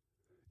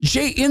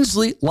 Jay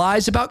Inslee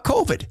lies about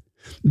COVID.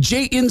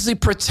 Jay Inslee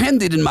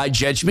pretended, in my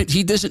judgment,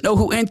 he doesn't know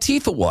who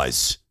Antifa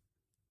was.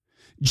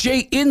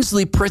 Jay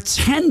Inslee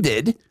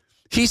pretended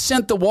he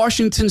sent the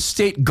Washington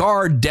State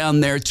Guard down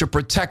there to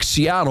protect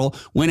Seattle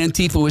when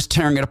Antifa was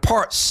tearing it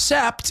apart,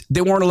 except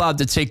they weren't allowed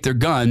to take their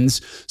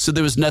guns, so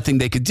there was nothing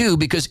they could do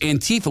because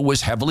Antifa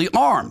was heavily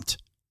armed.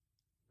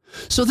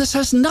 So this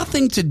has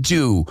nothing to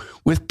do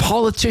with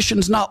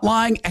politicians not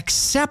lying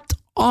except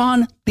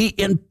on the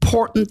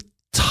important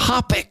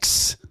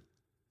topics.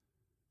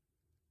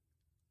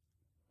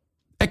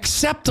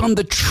 Except on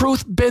the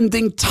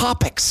truth-bending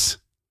topics.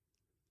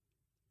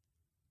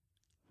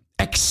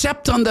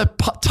 Except on the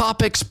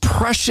topics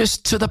precious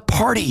to the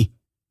party.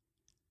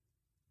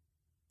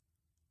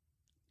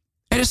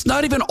 And it's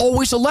not even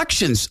always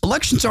elections.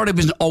 Elections aren't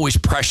even always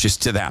precious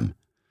to them.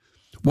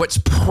 What's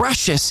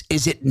precious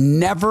is it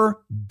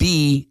never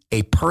be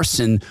a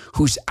person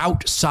who's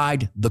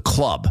outside the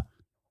club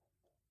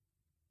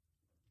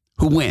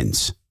who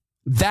wins.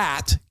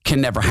 That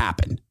can never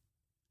happen.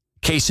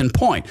 Case in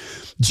point.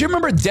 Do you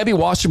remember Debbie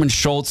Wasserman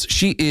Schultz?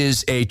 She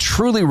is a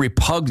truly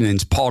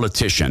repugnant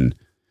politician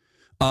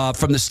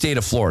from the state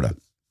of Florida.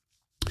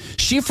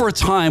 She, for a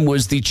time,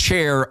 was the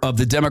chair of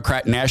the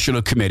Democrat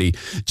National Committee.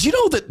 Do you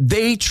know that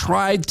they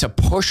tried to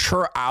push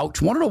her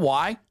out? Want to know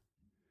why?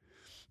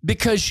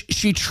 Because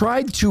she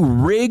tried to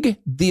rig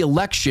the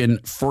election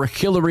for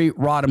Hillary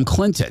Rodham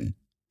Clinton.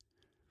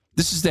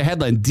 This is the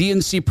headline.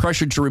 DNC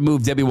pressured to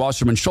remove Debbie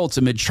Wasserman Schultz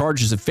amid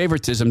charges of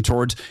favoritism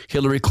towards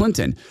Hillary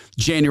Clinton.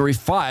 January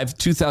 5,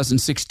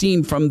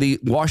 2016 from the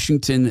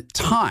Washington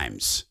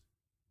Times.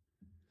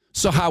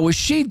 So how was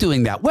she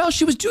doing that? Well,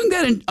 she was doing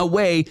that in a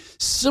way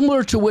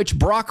similar to which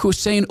Barack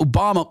Hussein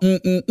Obama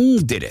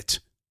did it.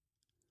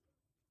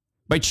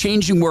 By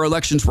changing where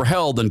elections were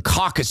held and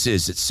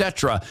caucuses,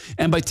 etc.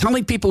 And by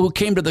telling people who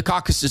came to the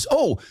caucuses,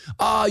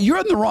 you're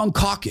in the wrong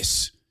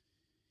caucus.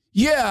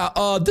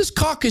 Yeah, this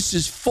caucus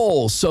is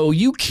full, so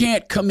you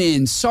can't come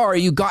in. Sorry,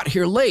 you got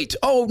here late.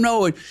 Oh,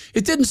 no, it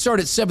didn't start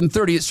at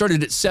 7:30. It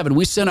started at 7.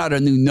 We sent out a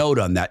new note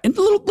on that. And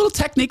little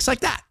techniques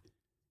like that.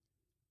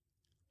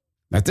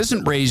 That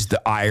doesn't raise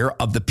the ire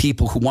of the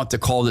people who want to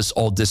call this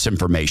all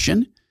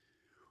disinformation.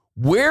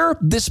 Where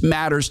this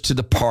matters to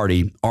the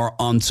party are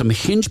on some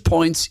hinge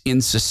points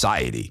in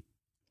society.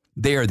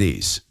 They are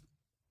these.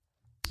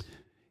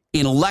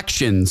 In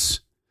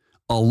elections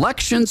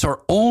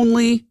are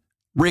only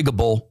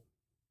riggable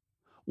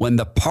when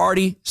the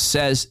party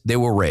says they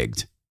were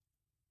rigged.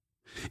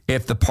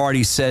 If the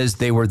party says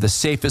they were the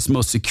safest,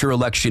 most secure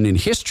election in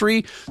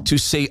history, to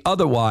say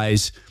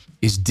otherwise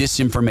is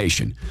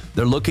disinformation.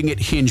 They're looking at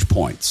hinge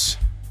points.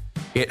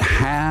 It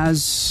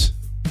has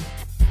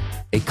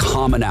a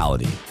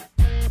commonality.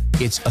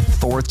 It's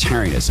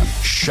authoritarianism.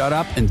 Shut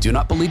up and do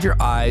not believe your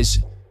eyes.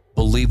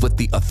 Believe what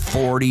the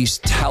authorities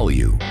tell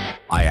you.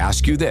 I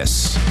ask you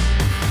this.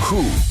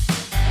 Who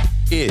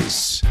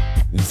is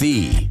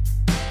the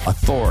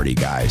authority,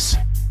 guys?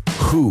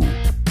 Who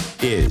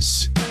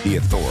is the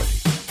authority?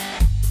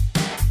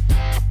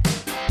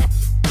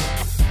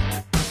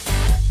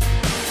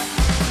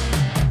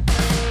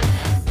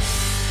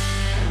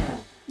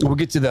 We'll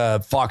get to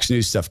the Fox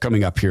News stuff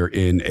coming up here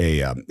in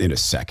a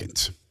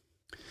second.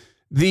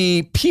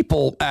 The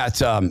people at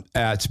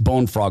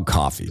Bone Frog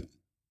Coffee,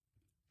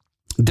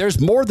 there's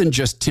more than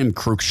just Tim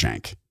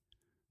Cruikshank.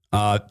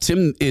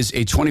 Tim is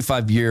a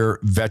 25-year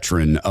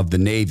veteran of the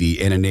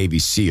Navy and a Navy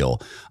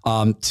SEAL.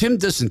 Tim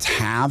doesn't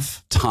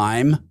have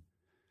time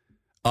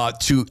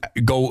to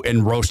go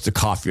and roast the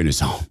coffee on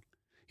his own.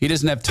 He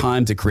doesn't have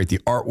time to create the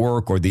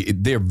artwork or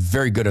they're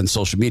very good on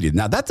social media.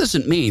 Now, that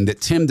doesn't mean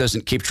that Tim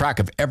doesn't keep track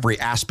of every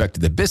aspect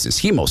of the business.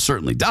 He most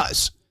certainly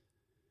does.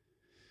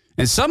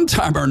 And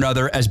sometime or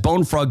another, as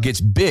Bone Frog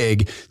gets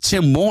big,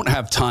 Tim won't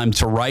have time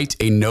to write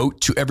a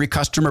note to every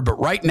customer. But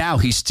right now,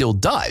 he still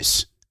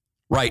does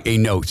write a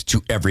note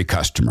to every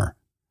customer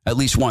at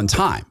least one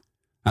time.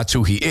 That's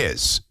who he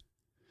is.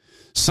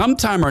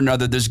 Sometime or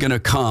another, there's going to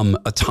come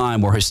a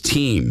time where his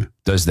team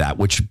does that,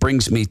 which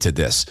brings me to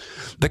this.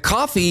 The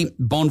coffee,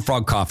 Bone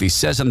Frog Coffee,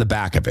 says on the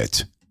back of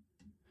it,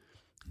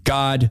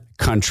 God,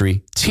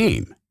 country,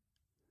 team.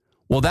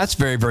 Well, that's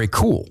very, very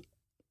cool.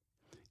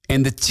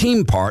 And the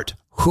team part,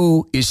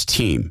 who is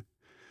team?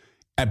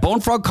 At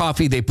Bone Frog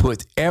Coffee, they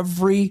put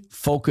every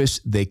focus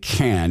they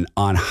can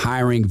on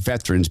hiring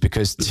veterans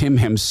because Tim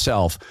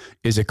himself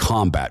is a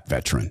combat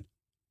veteran.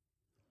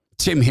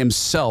 Tim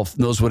himself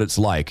knows what it's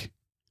like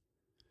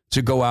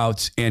to go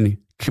out and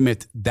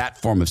commit that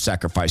form of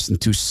sacrifice and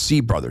to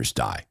see brothers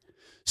die.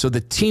 So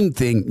the team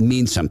thing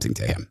means something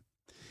to him.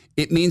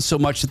 It means so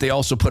much that they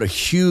also put a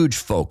huge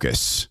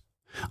focus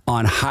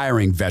on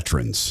hiring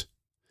veterans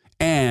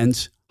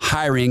and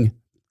hiring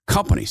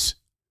companies,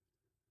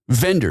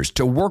 vendors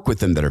to work with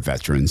them that are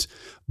veterans,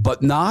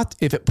 but not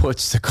if it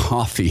puts the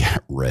coffee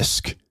at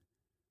risk.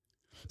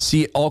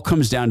 See, it all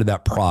comes down to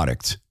that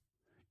product.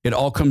 It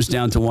all comes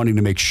down to wanting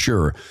to make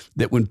sure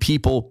that when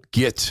people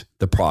get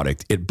the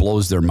product, it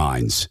blows their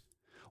minds.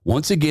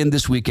 Once again,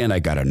 this weekend, I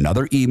got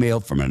another email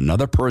from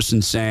another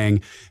person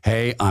saying,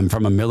 hey, I'm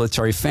from a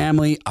military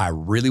family. I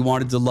really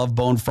wanted to love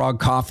Bone Frog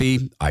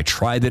Coffee. I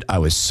tried it. I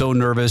was so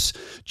nervous.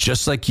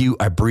 Just like you,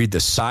 I breathed a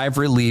sigh of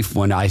relief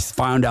when I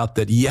found out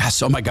that,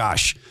 yes, oh my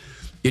gosh,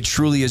 it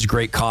truly is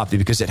great coffee,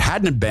 because it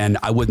hadn't been,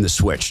 I wouldn't have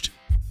switched.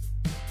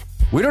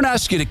 We don't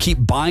ask you to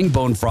keep buying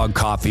Bone Frog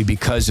Coffee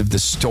because of the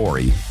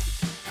story.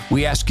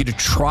 We ask you to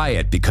try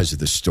it because of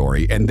the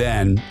story. And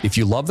then if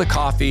you love the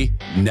coffee,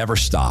 never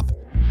stop.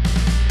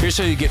 Here's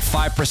how you get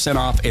 5%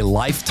 off a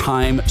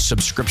lifetime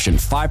subscription,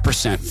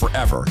 5%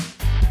 forever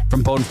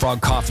from Bone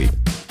Frog Coffee.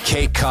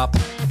 K-Cup,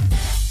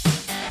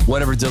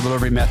 whatever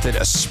delivery method,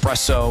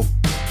 espresso,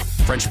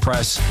 French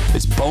press.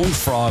 It's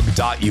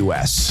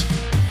bonefrog.us.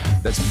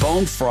 That's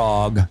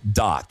bonefrog.us.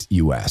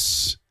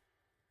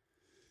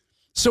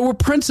 So we're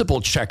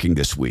principle checking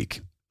this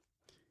week.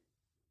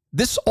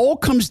 This all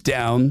comes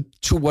down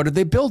to, what are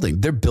they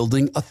building? They're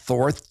building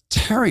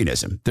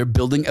authoritarianism. They're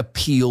building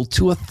appeal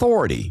to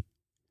authority.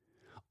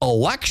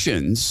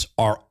 Elections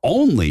are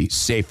only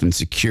safe and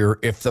secure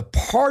if the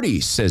party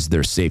says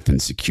they're safe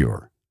and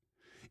secure.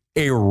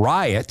 A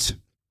riot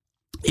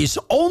is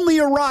only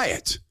a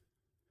riot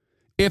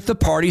if the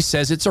party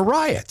says it's a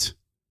riot.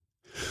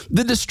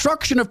 The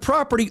destruction of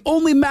property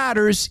only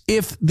matters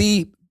if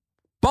the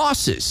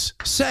bosses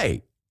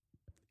say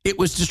it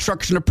was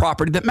destruction of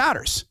property that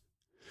matters.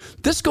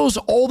 This goes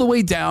all the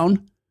way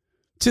down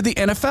to the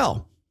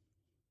NFL.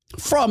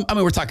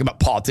 We're talking about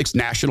politics,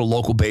 national,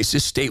 local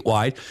basis,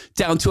 statewide,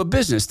 down to a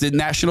business, the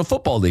National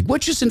Football League,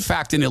 which is in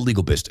fact an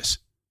illegal business.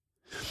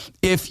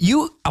 If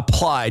you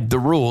applied the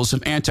rules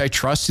of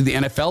antitrust to the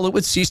NFL, it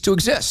would cease to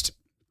exist.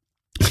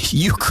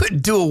 You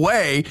could do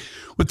away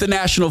with the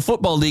National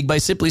Football League by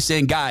simply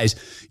saying,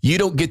 guys, you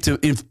don't get to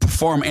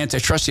perform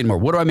antitrust anymore.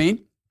 What do I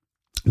mean?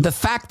 The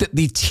fact that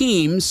the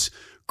teams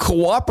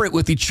cooperate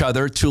with each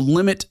other to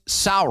limit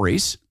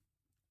salaries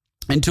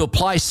and to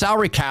apply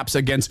salary caps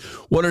against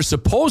what are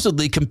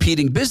supposedly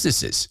competing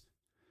businesses.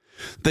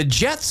 The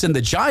Jets and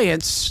the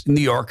Giants,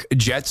 New York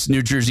Jets,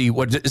 New Jersey,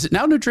 what is it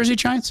now, New Jersey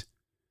Giants?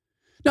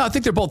 No, I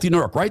think they're both New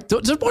York, right?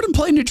 Does one of them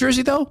play in New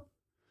Jersey, though?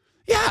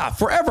 Yeah,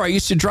 forever. I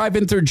used to drive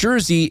in through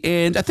Jersey,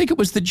 and I think it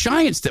was the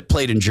Giants that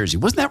played in Jersey.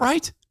 Wasn't that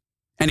right?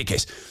 Any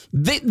case,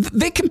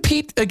 they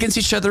compete against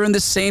each other in the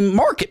same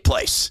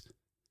marketplace.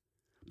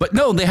 But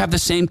no, they have the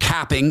same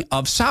capping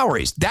of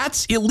salaries.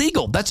 That's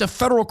illegal. That's a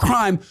federal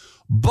crime,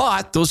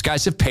 but those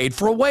guys have paid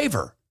for a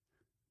waiver.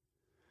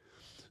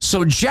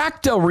 So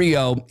Jack Del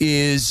Rio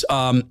is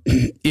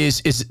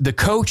the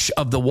coach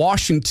of the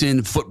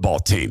Washington football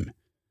team.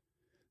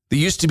 They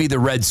used to be the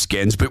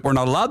Redskins, but we're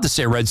not allowed to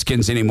say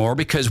Redskins anymore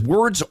because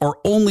words are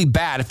only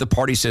bad if the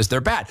party says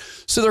they're bad.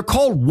 So they're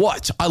called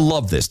what? I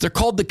love this. They're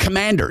called the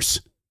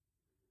Commanders.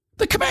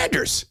 The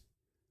Commanders.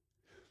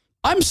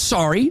 I'm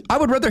sorry. I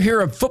would rather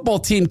hear a football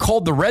team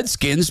called the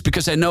Redskins,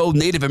 because I know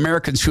Native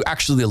Americans who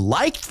actually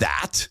liked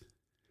that,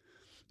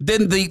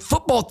 than the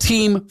football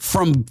team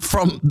from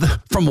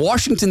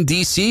Washington,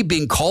 D.C.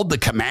 being called the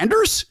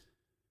Commanders.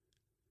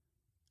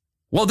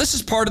 Well, this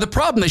is part of the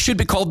problem. They should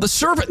be called the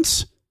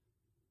Servants.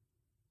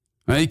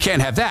 Well, you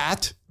can't have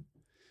that.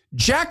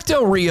 Jack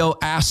Del Rio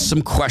asked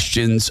some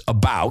questions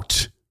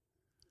about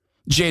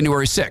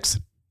January 6th.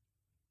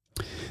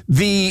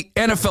 The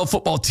NFL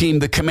football team,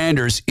 the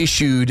Commanders,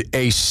 issued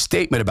a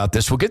statement about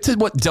this. We'll get to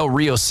what Del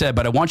Rio said,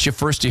 but I want you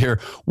first to hear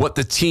what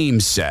the team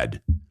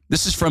said.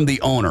 This is from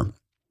the owner.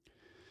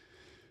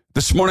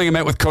 This morning, I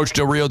met with Coach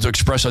Del Rio to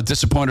express how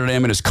disappointed I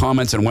am in his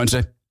comments on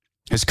Wednesday.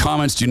 His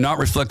comments do not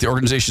reflect the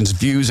organization's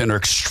views and are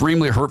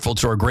extremely hurtful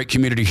to our great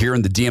community here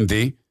in the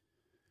DMV.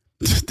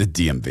 The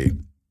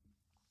DMV.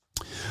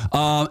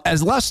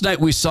 As last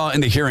night we saw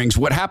in the hearings,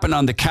 what happened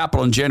on the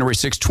Capitol on January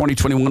 6,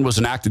 2021 was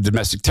an act of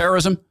domestic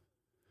terrorism.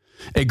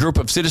 A group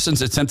of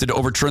citizens attempted to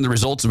overturn the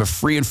results of a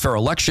free and fair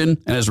election,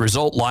 and as a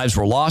result, lives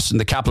were lost and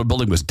the Capitol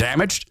building was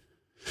damaged.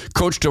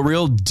 Coach Del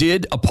Rio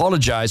did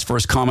apologize for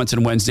his comments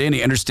on Wednesday, and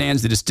he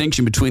understands the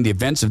distinction between the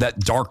events of that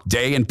dark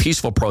day and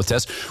peaceful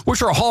protests,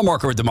 which are a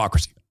hallmark of a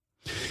democracy.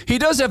 He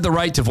does have the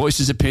right to voice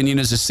his opinion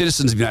as a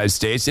citizen of the United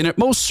States, and it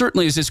most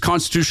certainly is his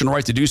constitutional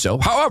right to do so.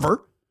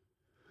 However,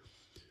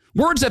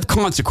 words have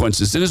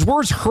consequences, and his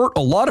words hurt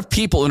a lot of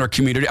people in our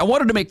community. I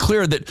wanted to make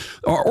clear that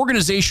our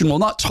organization will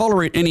not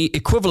tolerate any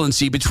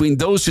equivalency between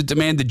those who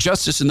demanded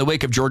justice in the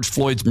wake of George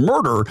Floyd's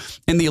murder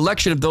and the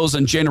election of those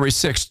on January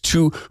 6th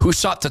who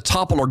sought to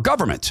topple our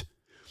government.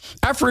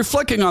 After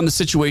reflecting on the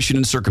situation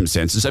and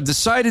circumstances, I've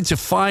decided to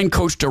fine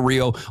Coach Del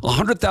Rio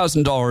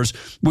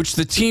 $100,000, which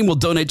the team will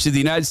donate to the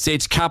United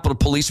States Capitol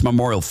Police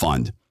Memorial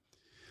Fund.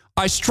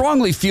 I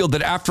strongly feel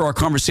that after our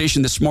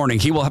conversation this morning,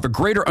 he will have a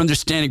greater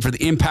understanding for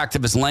the impact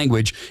of his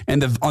language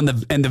and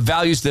the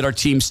values that our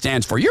team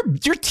stands for.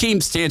 Your team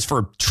stands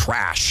for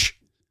trash.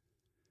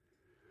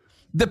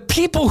 The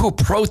people who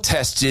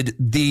protested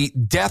the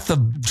death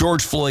of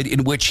George Floyd,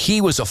 in which he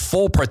was a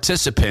full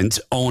participant,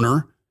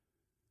 owner,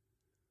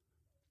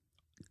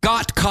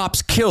 got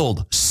cops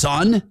killed,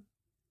 son.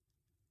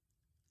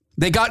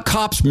 They got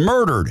cops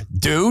murdered,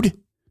 dude.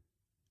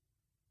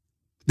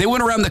 They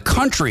went around the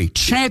country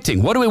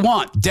chanting, what do we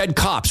want? Dead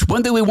cops.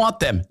 When do we want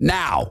them?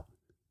 Now.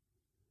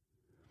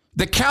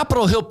 The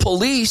Capitol Hill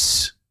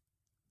Police,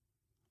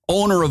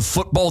 owner of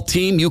football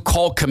team you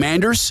call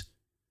Commanders,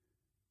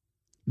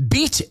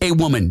 beat a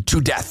woman to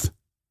death.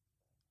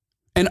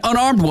 An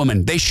unarmed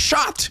woman. They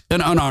shot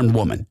an unarmed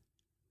woman.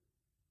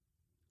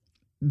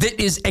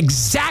 That is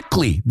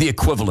exactly the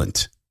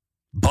equivalent.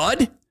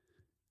 Bud?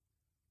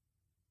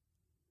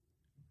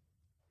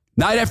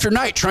 Night after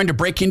night, trying to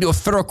break into a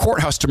federal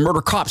courthouse to murder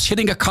cops,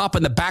 hitting a cop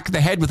in the back of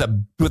the head with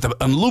an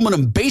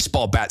aluminum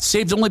baseball bat,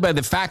 saved only by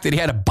the fact that he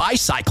had a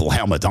bicycle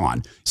helmet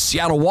on.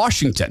 Seattle,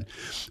 Washington.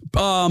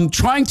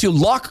 Trying to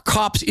lock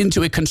cops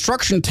into a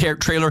construction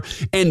trailer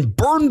and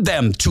burn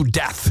them to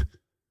death.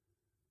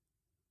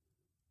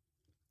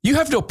 You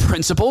have no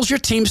principles. Your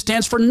team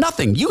stands for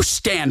nothing. You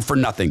stand for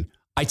nothing.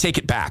 I take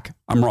it back.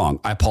 I'm wrong.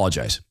 I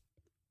apologize.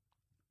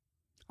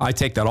 I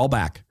take that all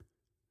back.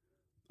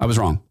 I was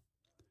wrong.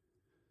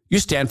 You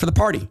stand for the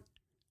party.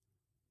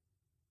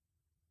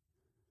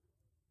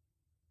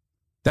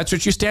 That's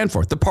what you stand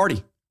for, the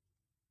party.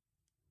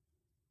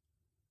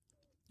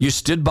 You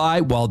stood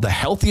by while the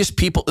healthiest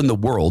people in the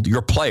world,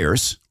 your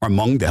players, are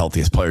among the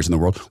healthiest players in the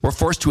world, were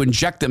forced to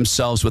inject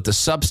themselves with a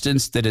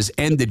substance that has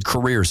ended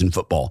careers in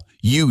football.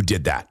 You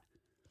did that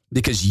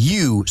because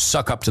you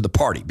suck up to the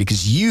party,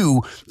 because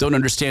you don't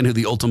understand who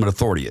the ultimate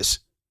authority is.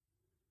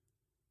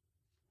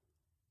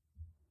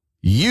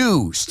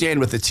 You stand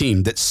with a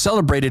team that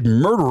celebrated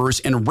murderers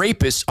and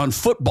rapists on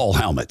football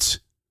helmets.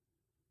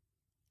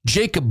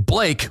 Jacob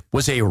Blake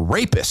was a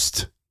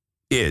rapist,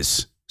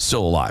 is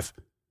still alive.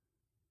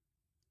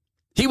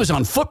 He was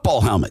on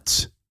football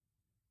helmets.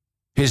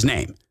 His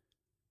name.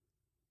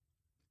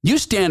 You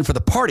stand for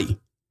the party.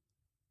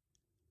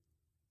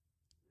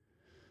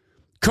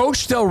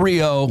 Coach Del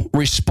Rio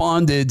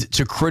responded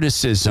to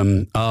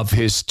criticism of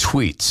his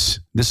tweets.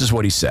 This is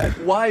what he said.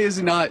 Why is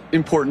it not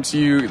important to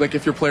you, like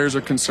if your players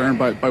are concerned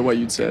by what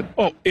you'd said?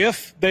 Oh,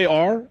 if they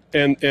are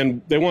and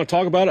they want to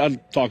talk about it,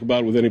 I'd talk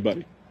about it with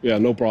anybody. Yeah,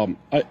 no problem.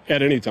 At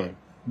any time.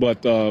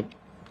 But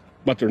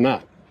they're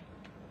not.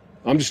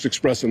 I'm just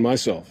expressing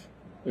myself.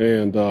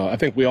 And I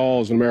think we all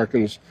as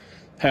Americans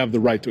have the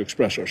right to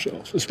express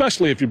ourselves,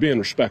 especially if you're being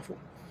respectful.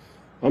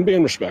 I'm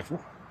being respectful.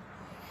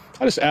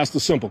 I just asked a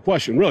simple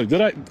question. Really,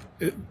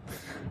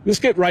 let's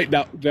get right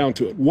down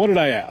to it. What did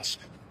I ask?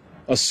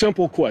 A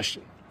simple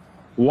question.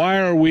 Why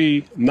are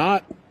we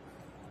not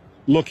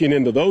looking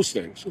into those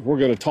things? If we're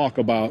going to talk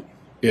about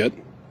it,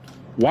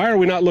 why are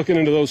we not looking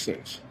into those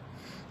things?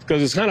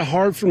 Because it's kind of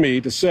hard for me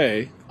to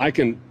say I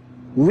can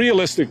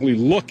realistically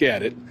look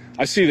at it.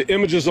 I see the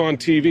images on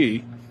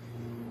TV.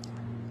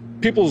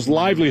 People's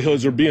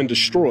livelihoods are being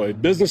destroyed.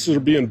 Businesses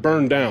are being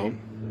burned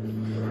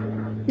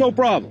down. No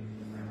problem.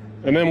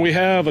 And then we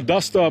have a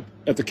dust-up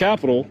at the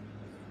Capitol.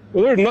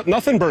 Well, there's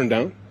nothing burned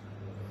down.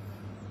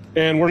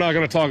 And we're not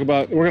going to talk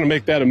about, we're going to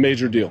make that a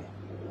major deal.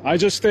 I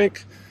just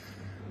think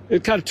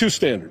it's kind of two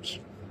standards.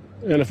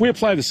 And if we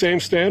apply the same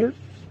standard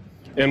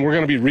and we're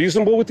going to be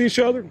reasonable with each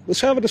other,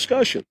 let's have a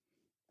discussion.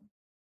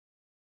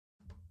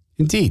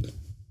 Indeed.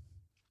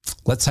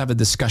 Let's have a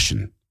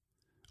discussion.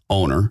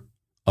 Owner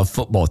of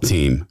football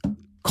team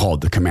called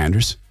the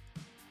Commanders.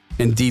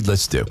 Indeed,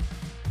 let's do.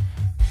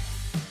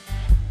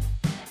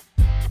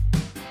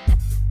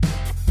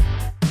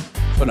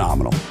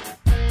 Phenomenal.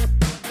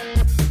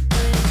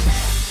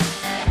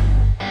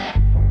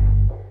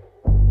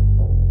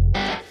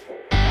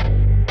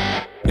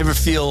 You ever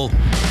feel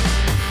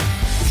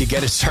like you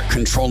got to start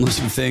controlling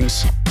some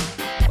things?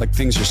 Like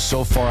things are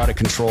so far out of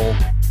control?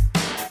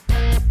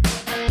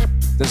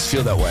 Does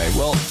feel that way?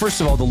 Well, first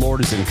of all, the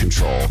Lord is in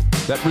control.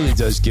 That really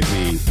does give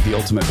me the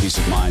ultimate peace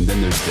of mind. Then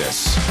there's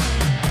this.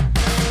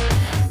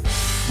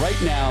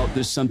 Right now,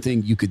 there's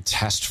something you could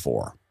test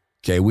for.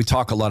 Okay, we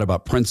talk a lot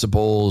about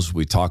principles.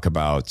 We talk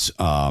about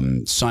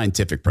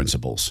scientific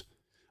principles,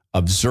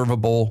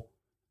 observable,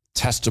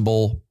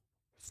 testable,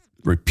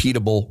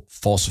 repeatable,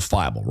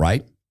 falsifiable,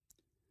 right?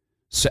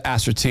 So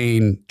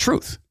ascertain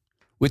truth.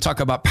 We talk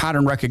about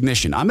pattern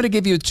recognition. I'm going to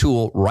give you a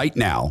tool right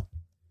now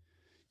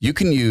you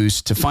can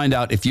use to find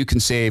out if you can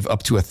save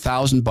up to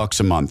 $1,000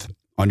 a month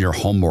on your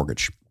home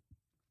mortgage.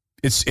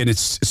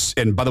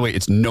 And by the way,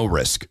 it's no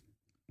risk.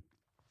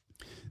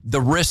 The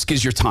risk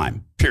is your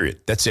time,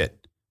 period. That's it.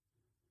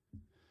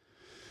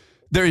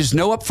 There is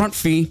no upfront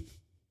fee.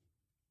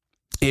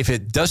 If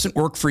it doesn't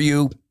work for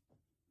you,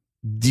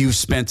 you've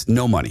spent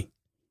no money.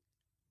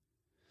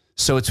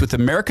 So it's with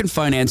American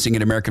Financing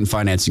at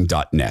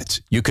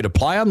AmericanFinancing.net. You could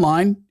apply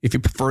online if you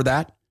prefer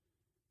that.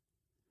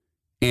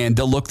 And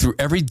they'll look through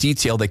every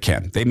detail they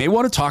can. They may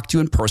want to talk to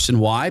you in person.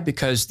 Why?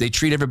 Because they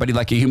treat everybody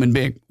like a human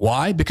being.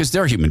 Why? Because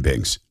they're human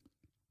beings.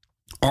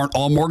 Aren't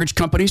all mortgage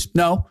companies?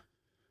 No.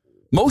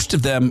 Most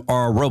of them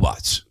are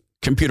robots,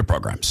 computer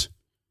programs.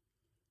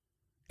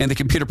 And the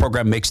computer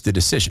program makes the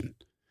decision.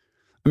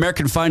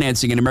 American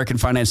Financing and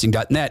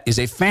AmericanFinancing.net is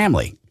a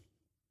family.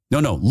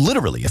 No,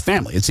 literally a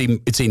family.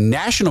 It's a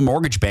national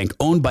mortgage bank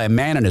owned by a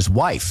man and his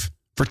wife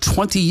for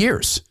 20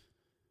 years.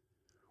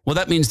 Well,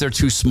 that means they're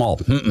too small.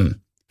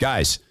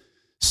 Guys,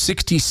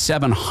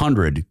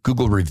 6,700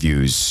 Google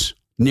reviews,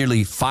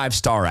 nearly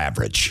 5-star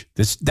average.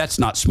 That's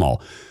not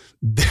small.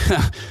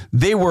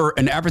 They were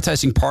an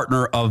advertising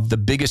partner of the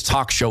biggest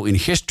talk show in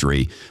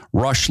history,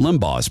 Rush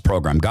Limbaugh's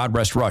program, God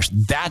Rest Rush.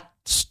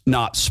 That's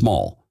not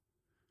small.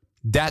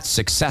 That's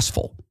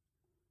successful.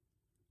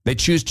 They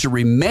choose to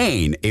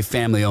remain a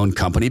family-owned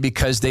company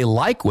because they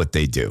like what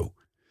they do.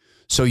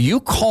 So you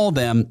call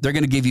them, they're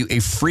going to give you a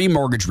free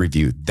mortgage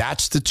review.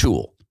 That's the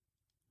tool.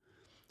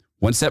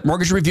 Once that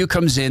mortgage review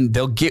comes in,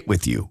 they'll get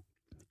with you.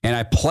 And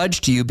I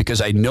pledge to you,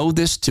 because I know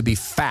this to be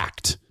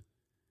fact,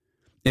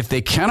 if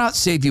they cannot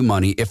save you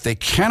money, if they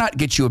cannot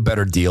get you a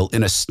better deal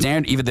in a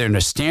either in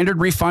a standard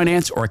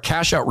refinance or a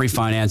cash out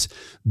refinance,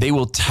 they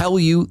will tell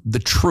you the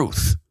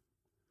truth,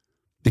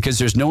 because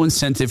there's no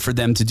incentive for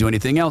them to do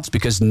anything else,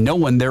 because no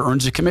one there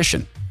earns a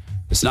commission.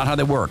 It's not how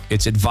they work.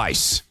 It's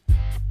advice.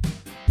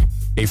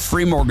 A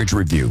free mortgage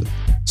review.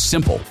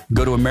 Simple.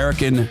 Go to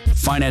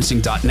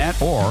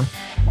AmericanFinancing.net, or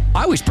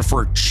I always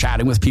prefer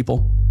chatting with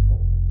people.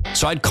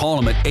 So I'd call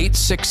them at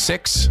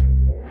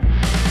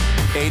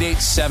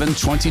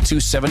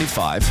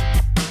 866-887-2275.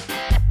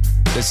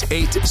 That's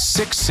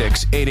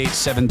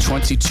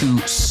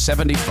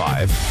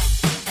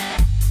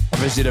 866-887-2275. Or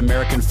visit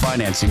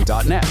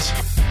AmericanFinancing.net.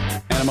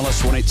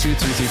 NMLS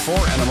 182334,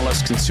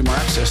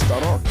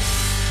 NMLSConsumerAccess.org.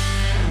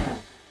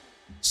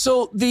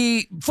 So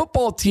the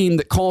football team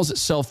that calls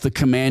itself the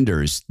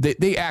Commanders,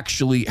 they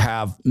actually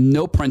have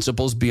no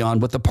principles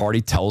beyond what the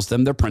party tells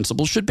them their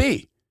principles should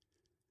be.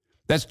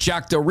 That's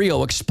Jack Del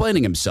Rio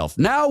explaining himself.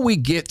 Now we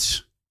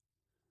get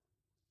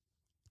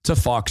to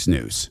Fox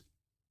News.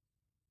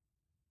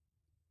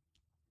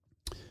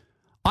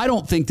 I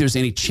don't think there's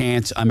any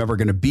chance I'm ever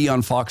going to be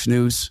on Fox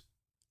News,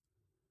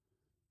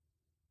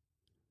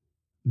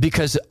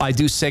 because I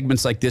do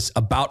segments like this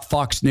about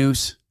Fox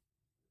News,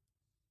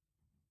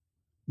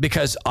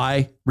 because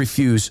I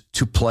refuse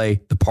to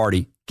play the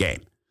party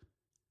game.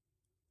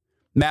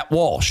 Matt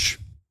Walsh,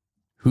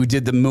 who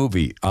did the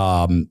movie,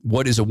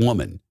 What is a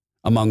Woman,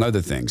 among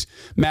other things.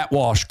 Matt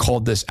Walsh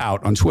called this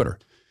out on Twitter.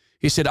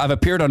 He said, I've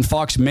appeared on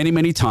Fox many,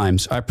 many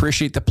times. I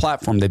appreciate the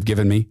platform they've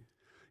given me.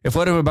 If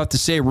what I'm about to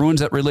say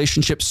ruins that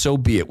relationship, so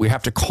be it. We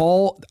have to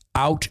call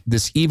out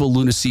this evil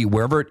lunacy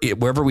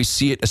wherever we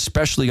see it,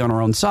 especially on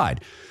our own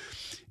side.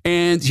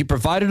 And he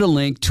provided a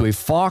link to a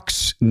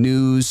Fox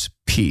News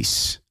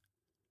piece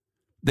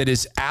that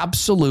is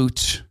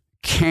absolute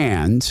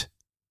canned,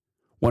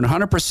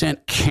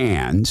 100%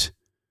 canned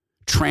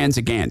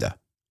transaganda.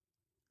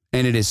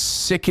 And it is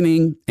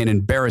sickening and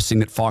embarrassing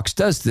that Fox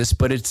does this,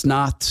 but it's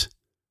not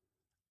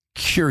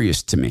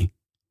curious to me.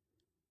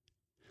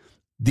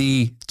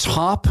 The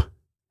top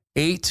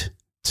 8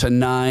 to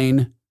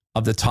 9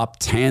 of the top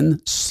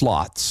 10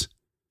 slots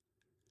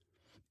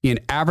in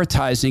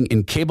advertising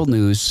in cable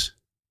news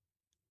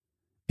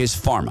is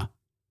pharma.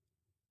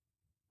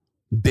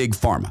 Big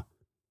pharma.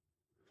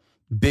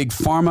 Big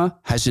pharma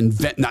has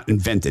not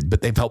invented,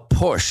 but they've helped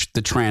push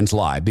the trans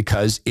lie,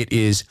 because it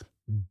is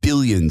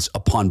billions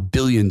upon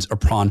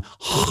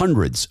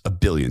hundreds of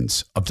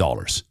billions of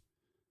dollars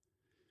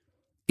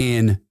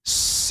in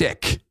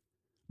sick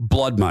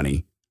blood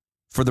money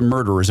for the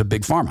murderers of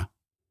Big Pharma.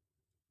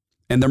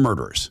 And they're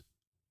murderers.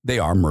 They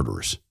are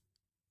murderers.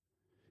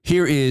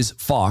 Here is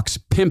Fox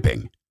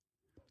pimping,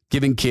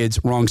 giving kids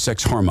wrong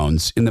sex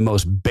hormones in the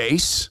most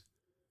base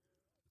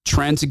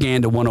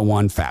transaganda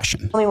 101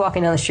 fashion. Only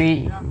walking down the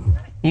street,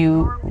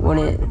 you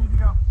wouldn't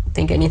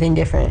think anything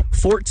different.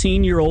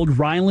 14-year-old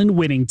Rylan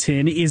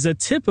Whittington is a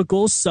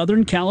typical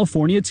Southern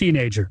California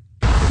teenager.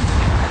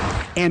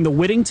 And the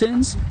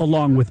Whittingtons,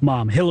 along with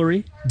mom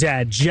Hillary,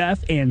 dad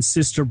Jeff, and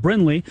sister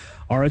Brinley,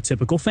 are a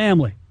typical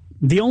family.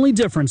 The only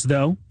difference,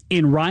 though,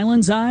 in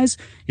Ryland's eyes,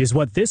 is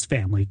what this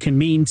family can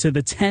mean to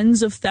the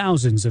tens of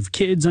thousands of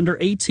kids under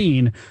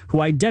 18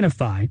 who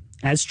identify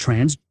as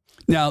trans.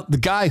 Now, the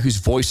guy who's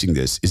voicing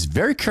this is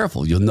very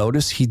careful. You'll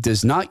notice he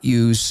does not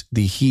use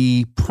the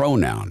he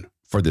pronoun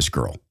for this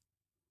girl.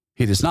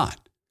 He does not.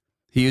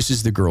 He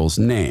uses the girl's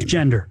name.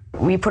 Gender.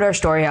 We put our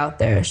story out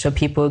there so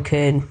people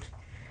could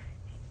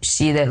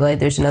see that, like,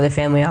 there's another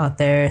family out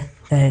there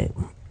that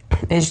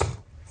is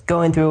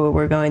going through what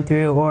we're going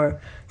through, or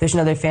there's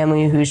another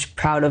family who's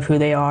proud of who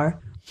they are.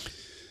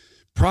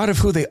 Proud of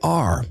who they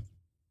are.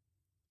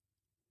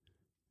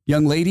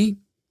 Young lady,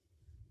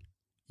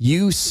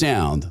 you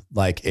sound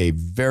like a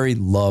very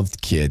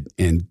loved kid,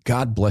 and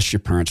God bless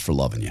your parents for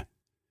loving you.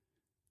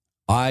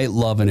 I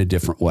love in a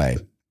different way.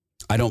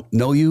 I don't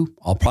know you.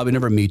 I'll probably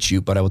never meet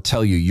you, but I will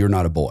tell you, you're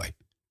not a boy.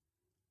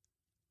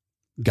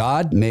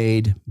 God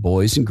made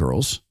boys and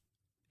girls.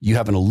 You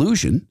have an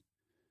illusion.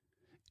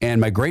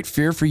 And my great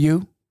fear for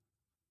you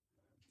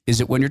is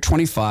that when you're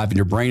 25 and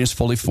your brain is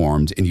fully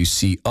formed and you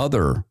see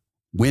other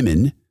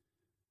women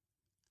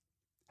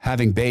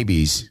having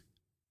babies,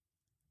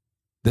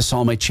 this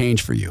all may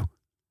change for you.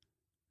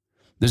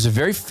 There's a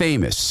very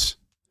famous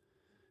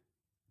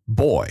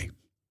boy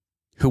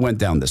who went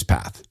down this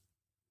path.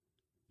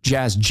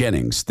 Jazz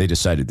Jennings, they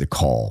decided to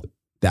call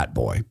that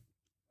boy.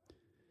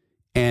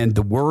 And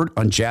the word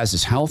on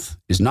Jazz's health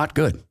is not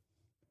good.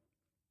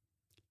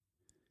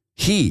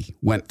 He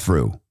went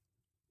through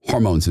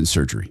hormones and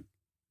surgery.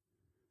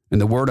 And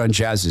the word on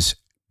Jazz's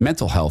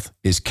mental health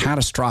is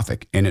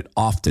catastrophic, and it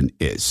often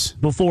is.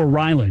 Before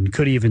Ryland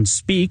could even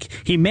speak,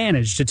 he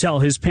managed to tell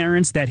his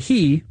parents that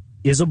he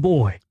is a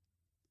boy.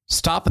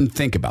 Stop and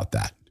think about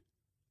that.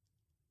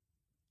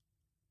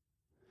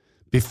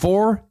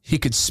 Before he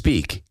could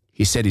speak,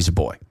 he said he's a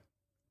boy,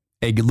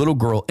 a little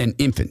girl, an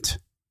infant.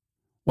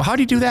 Well, how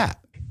do you do that?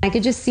 I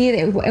could just see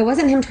that it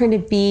wasn't him trying to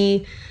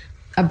be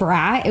a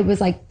brat. It was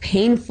like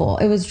painful.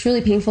 It was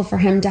truly painful for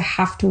him to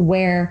have to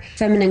wear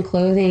feminine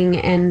clothing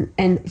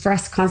and for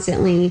us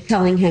constantly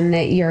telling him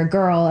that you're a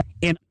girl.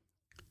 And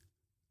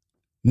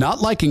not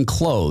liking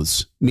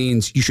clothes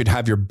means you should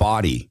have your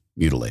body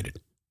mutilated.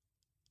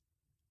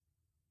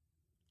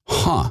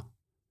 Huh.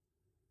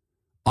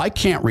 I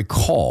can't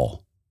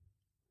recall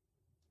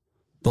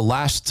the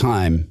last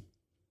time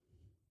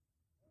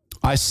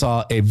I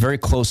saw a very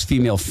close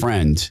female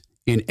friend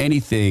in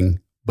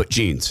anything but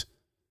jeans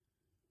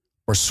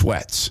or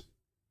sweats.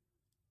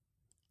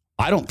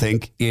 I don't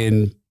think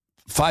in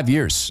 5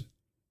 years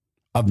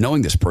of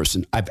knowing this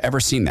person, I've ever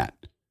seen that.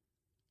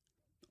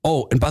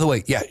 Oh, and by the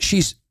way, yeah,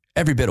 she's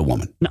every bit a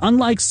woman.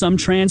 Unlike some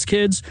trans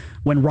kids,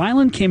 when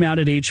Ryland came out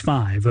at age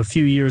 5, a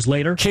few years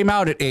later. Came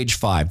out at age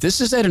 5. This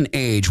is at an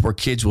age where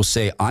kids will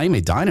say, I'm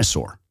a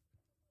dinosaur.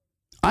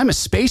 I'm a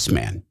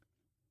spaceman.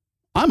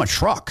 I'm a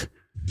truck.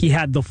 He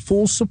had the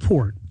full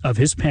support of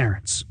his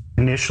parents.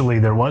 Initially,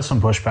 there was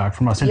some pushback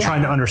from us in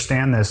trying to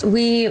understand this.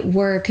 We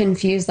were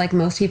confused like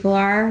most people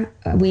are.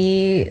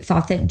 We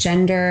thought that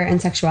gender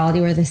and sexuality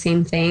were the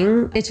same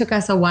thing. It took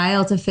us a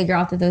while to figure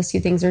out that those two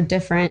things are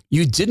different.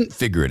 You didn't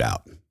figure it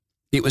out.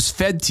 It was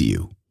fed to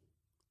you.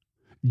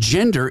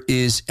 Gender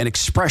is an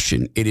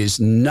expression. It is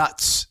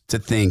nuts to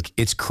think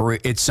it's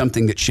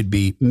something that should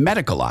be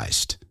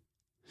medicalized.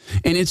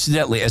 And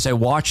incidentally, as I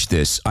watch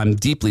this, I'm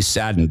deeply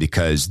saddened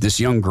because this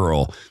young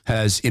girl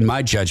has, in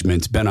my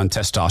judgment, been on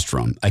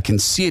testosterone. I can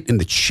see it in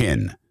the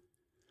chin,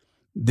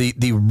 the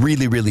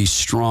really, really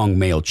strong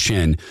male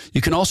chin. You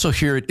can also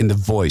hear it in the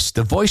voice.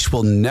 The voice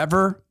will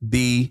never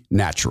be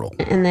natural.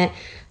 And that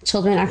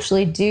children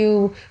actually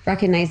do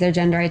recognize their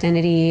gender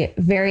identity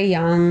very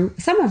young.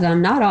 Some of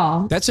them, not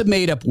all. That's a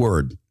made-up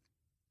word,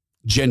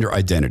 gender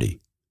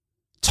identity.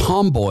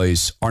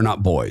 Tomboys are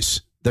not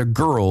boys. They're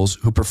girls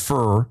who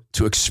prefer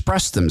to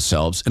express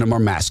themselves in a more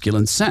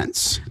masculine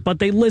sense. But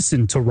they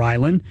listened to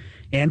Ryland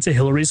and to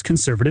Hillary's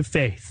conservative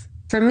faith.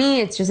 For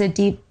me, it's just a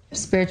deep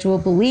spiritual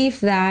belief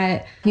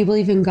that you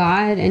believe in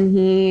God and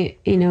he,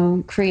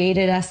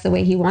 created us the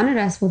way he wanted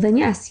us. Well, then,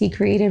 yes, he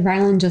created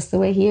Ryland just the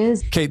way he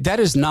is. Okay,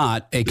 that is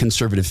not a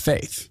conservative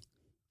faith.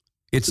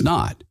 It's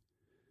not.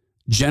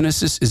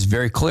 Genesis is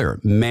very clear.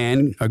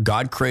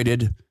 God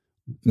created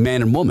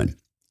man and woman.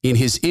 In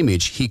his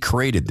image, he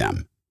created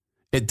them.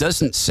 It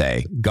doesn't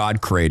say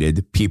God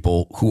created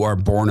people who are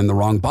born in the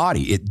wrong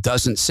body. It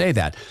doesn't say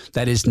that.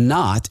 That is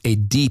not a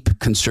deep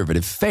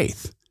conservative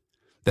faith.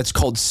 That's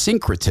called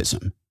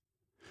syncretism.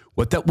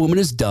 What that woman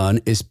has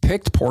done is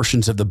picked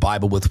portions of the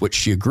Bible with which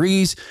she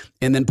agrees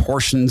and then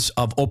portions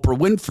of Oprah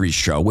Winfrey's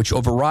show, which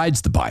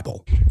overrides the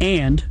Bible.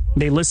 And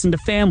they listened to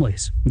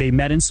families. They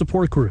met in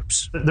support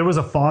groups. There was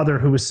a father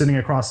who was sitting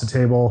across the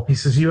table. He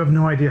says, you have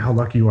no idea how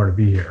lucky you are to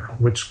be here,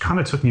 which kind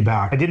of took me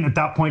back. I didn't at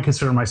that point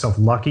consider myself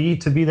lucky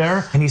to be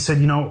there. And he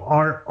said,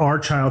 our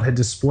child had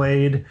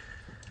displayed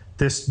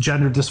this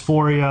gender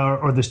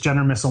dysphoria or this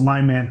gender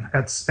misalignment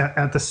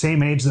at the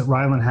same age that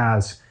Ryland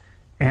has.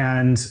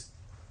 And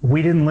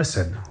we didn't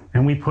listen,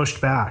 and we pushed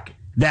back.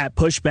 That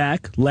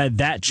pushback led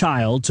that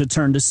child to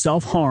turn to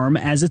self-harm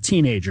as a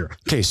teenager.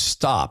 Okay,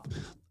 stop.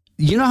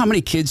 You know how many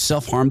kids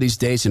self-harm these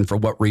days and for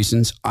what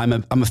reasons? I'm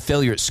a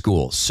failure at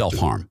school,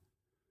 self-harm.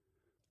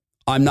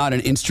 I'm not an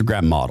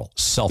Instagram model,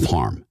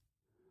 self-harm.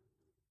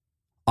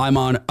 I'm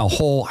on a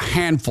whole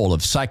handful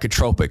of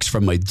psychotropics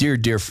from my dear,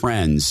 dear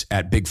friends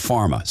at Big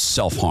Pharma,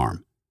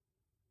 self-harm.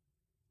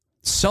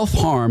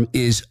 Self-harm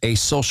is a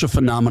social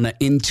phenomena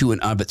into and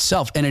of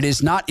itself, and it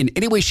is not in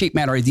any way, shape,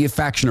 manner, idea,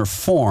 faction, or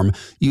form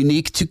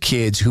unique to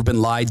kids who've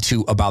been lied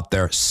to about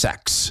their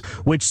sex.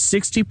 Which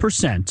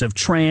 60% of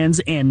trans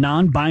and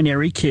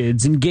non-binary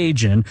kids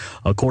engage in,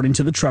 according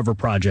to the Trevor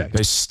Project.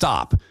 Okay,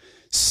 stop.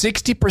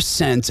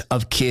 60%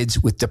 of kids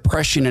with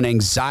depression and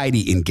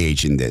anxiety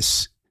engage in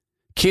this.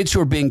 Kids who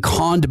are being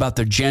conned about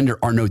their gender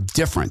are no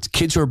different.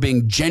 Kids who are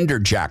being gender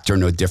jacked are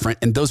no different,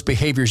 and those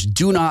behaviors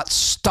do not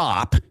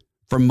stop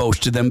for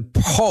most of them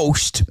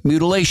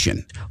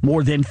post-mutilation.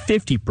 More than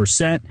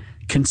 50%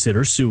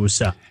 consider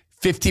suicide.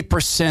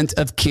 50%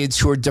 of kids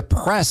who are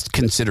depressed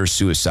consider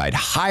suicide,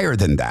 higher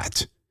than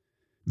that.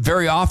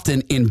 Very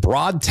often in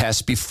broad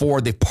tests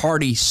before the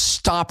party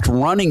stopped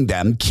running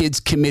them,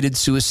 kids committed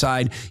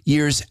suicide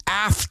years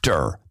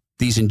after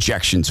these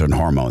injections and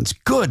hormones.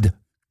 Good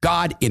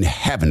God in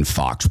heaven,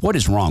 Fox, what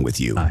is wrong with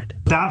you?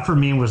 That for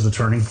me was the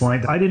turning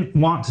point. I didn't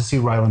want to see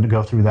Rylan to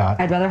go through that.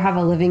 I'd rather have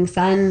a living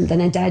son than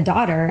a dead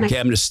daughter. Okay,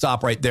 I'm going to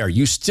stop right there.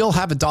 You still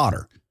have a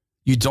daughter.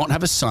 You don't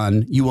have a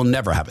son. You will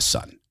never have a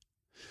son.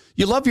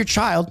 You love your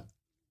child.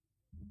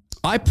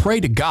 I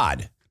pray to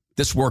God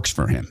this works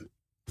for him,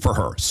 for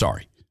her,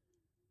 sorry.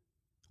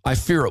 I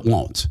fear it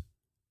won't.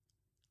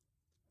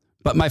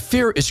 But my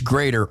fear is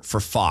greater for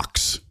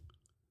Fox.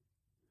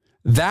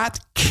 That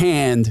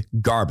canned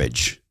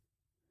garbage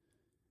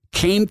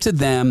came to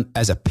them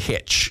as a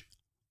pitch.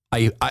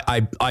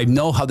 I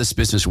know how this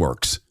business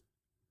works.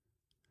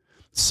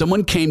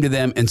 Someone came to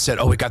them and said,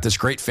 oh, we got this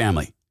great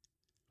family.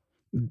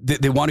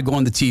 They want to go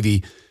on the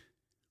TV.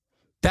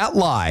 That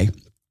lie,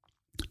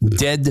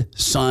 dead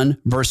son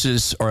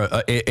versus, or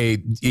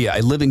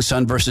a living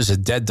son versus a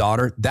dead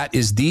daughter, that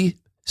is the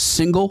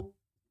single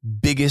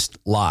biggest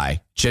lie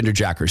gender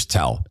jackers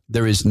tell.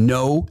 There is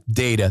no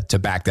data to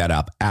back that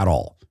up at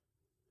all.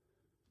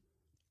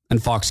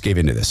 And Fox gave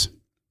into this.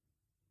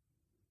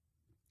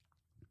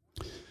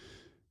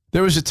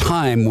 There was a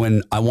time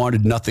when I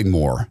wanted nothing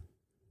more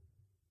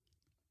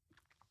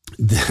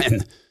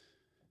than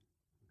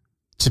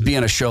to be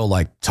on a show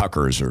like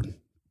Tucker's or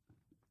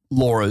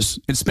Laura's.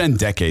 It's been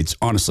decades,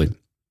 honestly.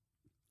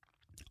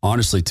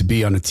 Honestly, to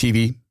be on a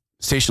TV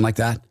station like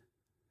that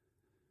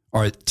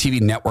or a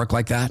TV network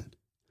like that.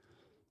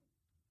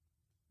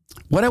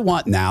 What I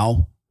want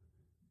now,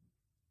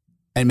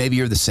 and maybe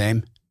you're the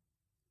same,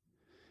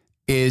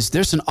 is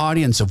there's an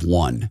audience of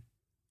one.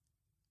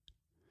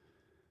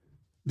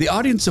 The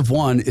audience of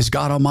one is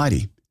God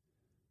Almighty.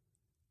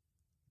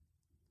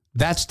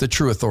 That's the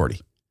true authority.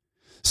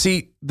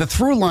 See, the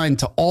through line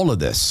to all of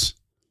this,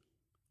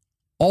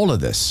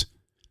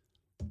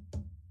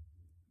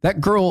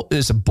 that girl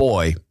is a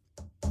boy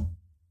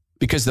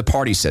because the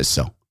party says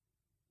so.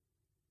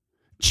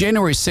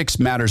 January 6th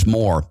matters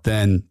more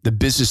than the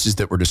businesses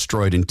that were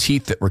destroyed and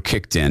teeth that were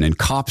kicked in and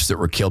cops that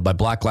were killed by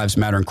Black Lives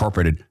Matter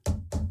Incorporated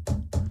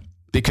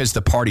because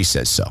the party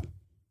says so.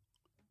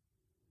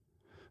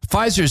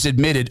 Pfizer's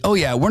admitted, oh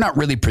yeah, we're not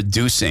really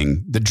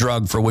producing the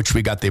drug for which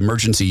we got the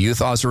emergency use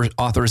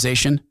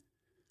authorization.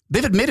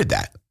 They've admitted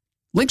that.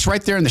 Link's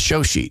right there in the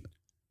show sheet.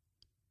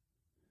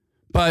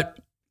 But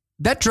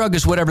that drug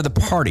is whatever the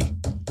party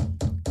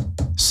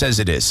says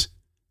it is.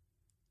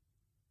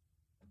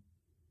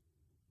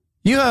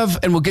 You have,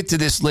 and we'll get to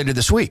this later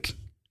this week,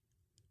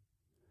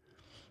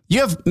 you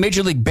have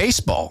Major League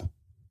Baseball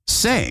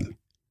saying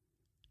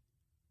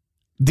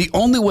the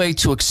only way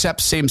to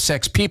accept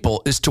same-sex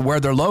people is to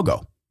wear their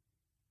logo.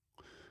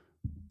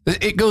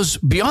 It goes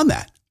beyond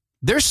that.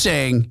 They're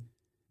saying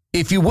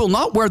if you will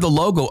not wear the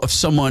logo of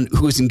someone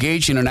who is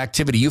engaged in an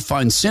activity you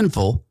find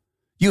sinful,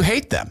 you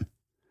hate them.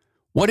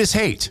 What is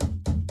hate?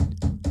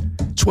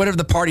 It's whatever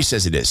the party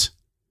says it is.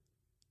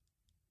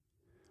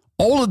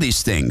 All of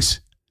these things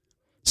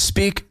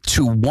speak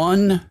to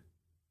one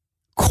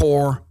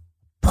core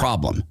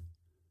problem.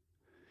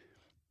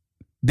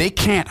 They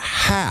can't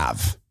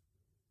have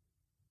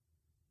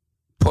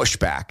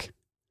pushback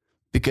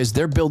because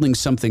they're building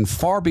something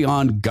far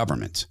beyond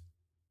government.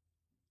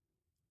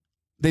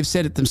 They've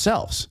said it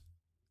themselves.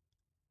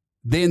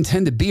 They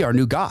intend to be our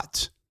new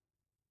gods.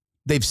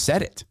 They've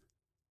said it.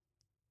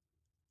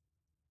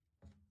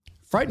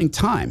 Frightening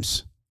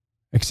times,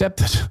 except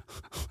that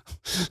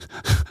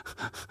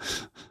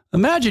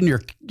imagine your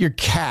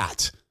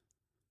cat.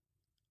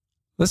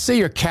 Let's say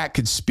your cat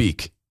could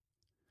speak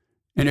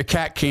and your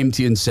cat came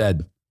to you and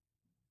said,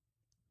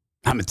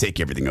 I'm going to take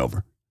everything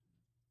over.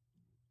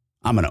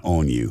 I'm going to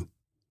own you.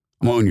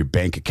 I'm going to own your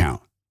bank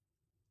account.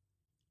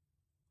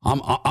 I'm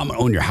going to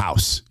own your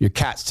house. Your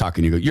cat's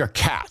talking to you. You're a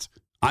cat.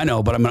 I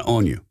know, but I'm going to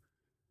own you.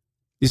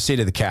 You say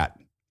to the cat,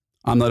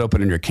 I'm not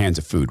opening your cans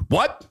of food.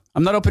 What?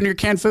 I'm not opening your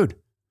canned food.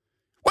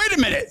 Wait a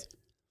minute.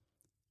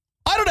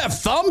 I don't have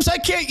thumbs. I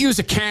can't use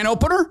a can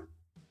opener.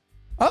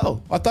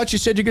 Oh, I thought you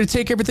said you're going to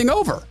take everything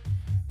over.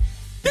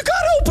 You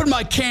gotta open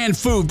my canned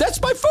food.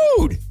 That's my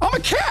food. I'm a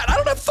cat. I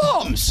don't have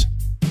thumbs.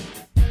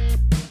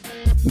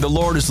 The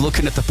Lord is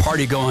looking at the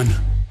party going,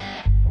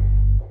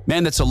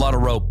 man, that's a lot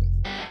of rope.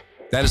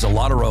 That is a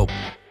lot of rope.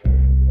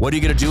 What are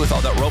you going to do with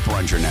all that rope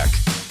around your neck?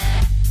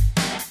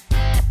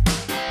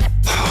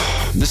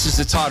 This is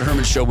the Todd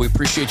Herman Show. We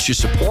appreciate your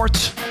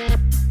support.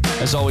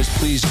 As always,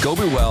 please go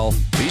be well,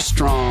 be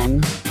strong,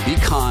 be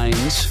kind,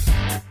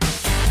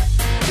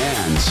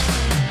 and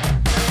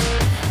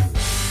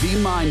be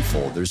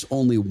mindful. There's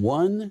only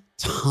one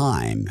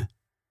time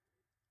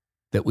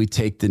that we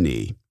take the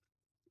knee,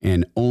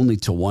 and only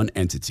to one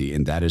entity,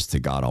 and that is to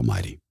God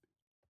Almighty.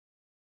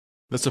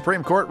 The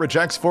Supreme Court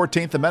rejects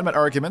 14th Amendment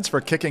arguments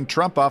for kicking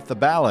Trump off the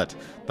ballot.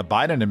 The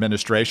Biden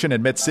administration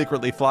admits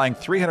secretly flying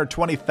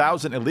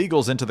 320,000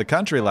 illegals into the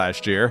country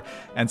last year,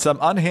 and some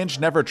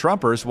unhinged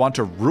never-Trumpers want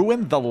to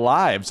ruin the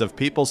lives of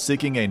people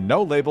seeking a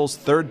no-labels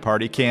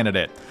third-party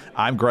candidate.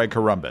 I'm Greg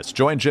Corombos.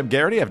 Join Jim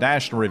Garrity of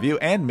National Review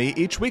and me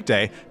each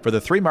weekday for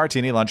the 3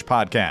 Martini Lunch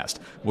podcast.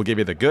 We'll give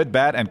you the good,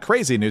 bad, and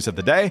crazy news of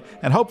the day,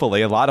 and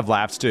hopefully a lot of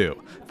laughs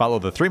too. Follow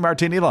the 3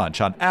 Martini Lunch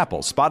on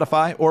Apple,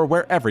 Spotify, or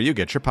wherever you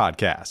get your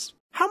podcasts.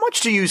 How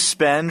much do you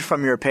spend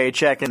from your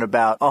paycheck in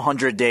about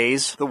 100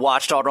 days? The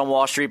Watchdog on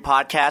Wall Street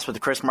podcast with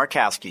Chris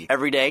Markowski.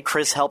 Every day,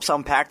 Chris helps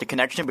unpack the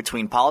connection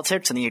between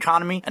politics and the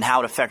economy and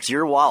how it affects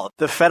your wallet.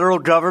 The federal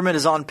government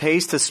is on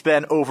pace to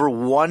spend over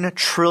 $1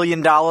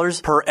 trillion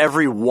per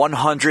every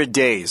 100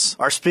 days.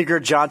 Are Speaker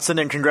Johnson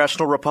and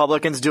congressional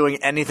Republicans doing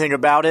anything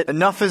about it?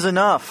 Enough is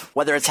enough.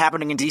 Whether it's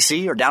happening in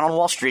D.C. or down on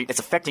Wall Street, it's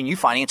affecting you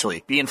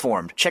financially. Be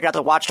informed. Check out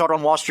the Watchdog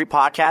on Wall Street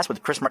podcast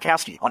with Chris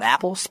Markowski on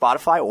Apple,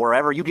 Spotify, or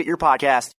wherever you get your podcasts.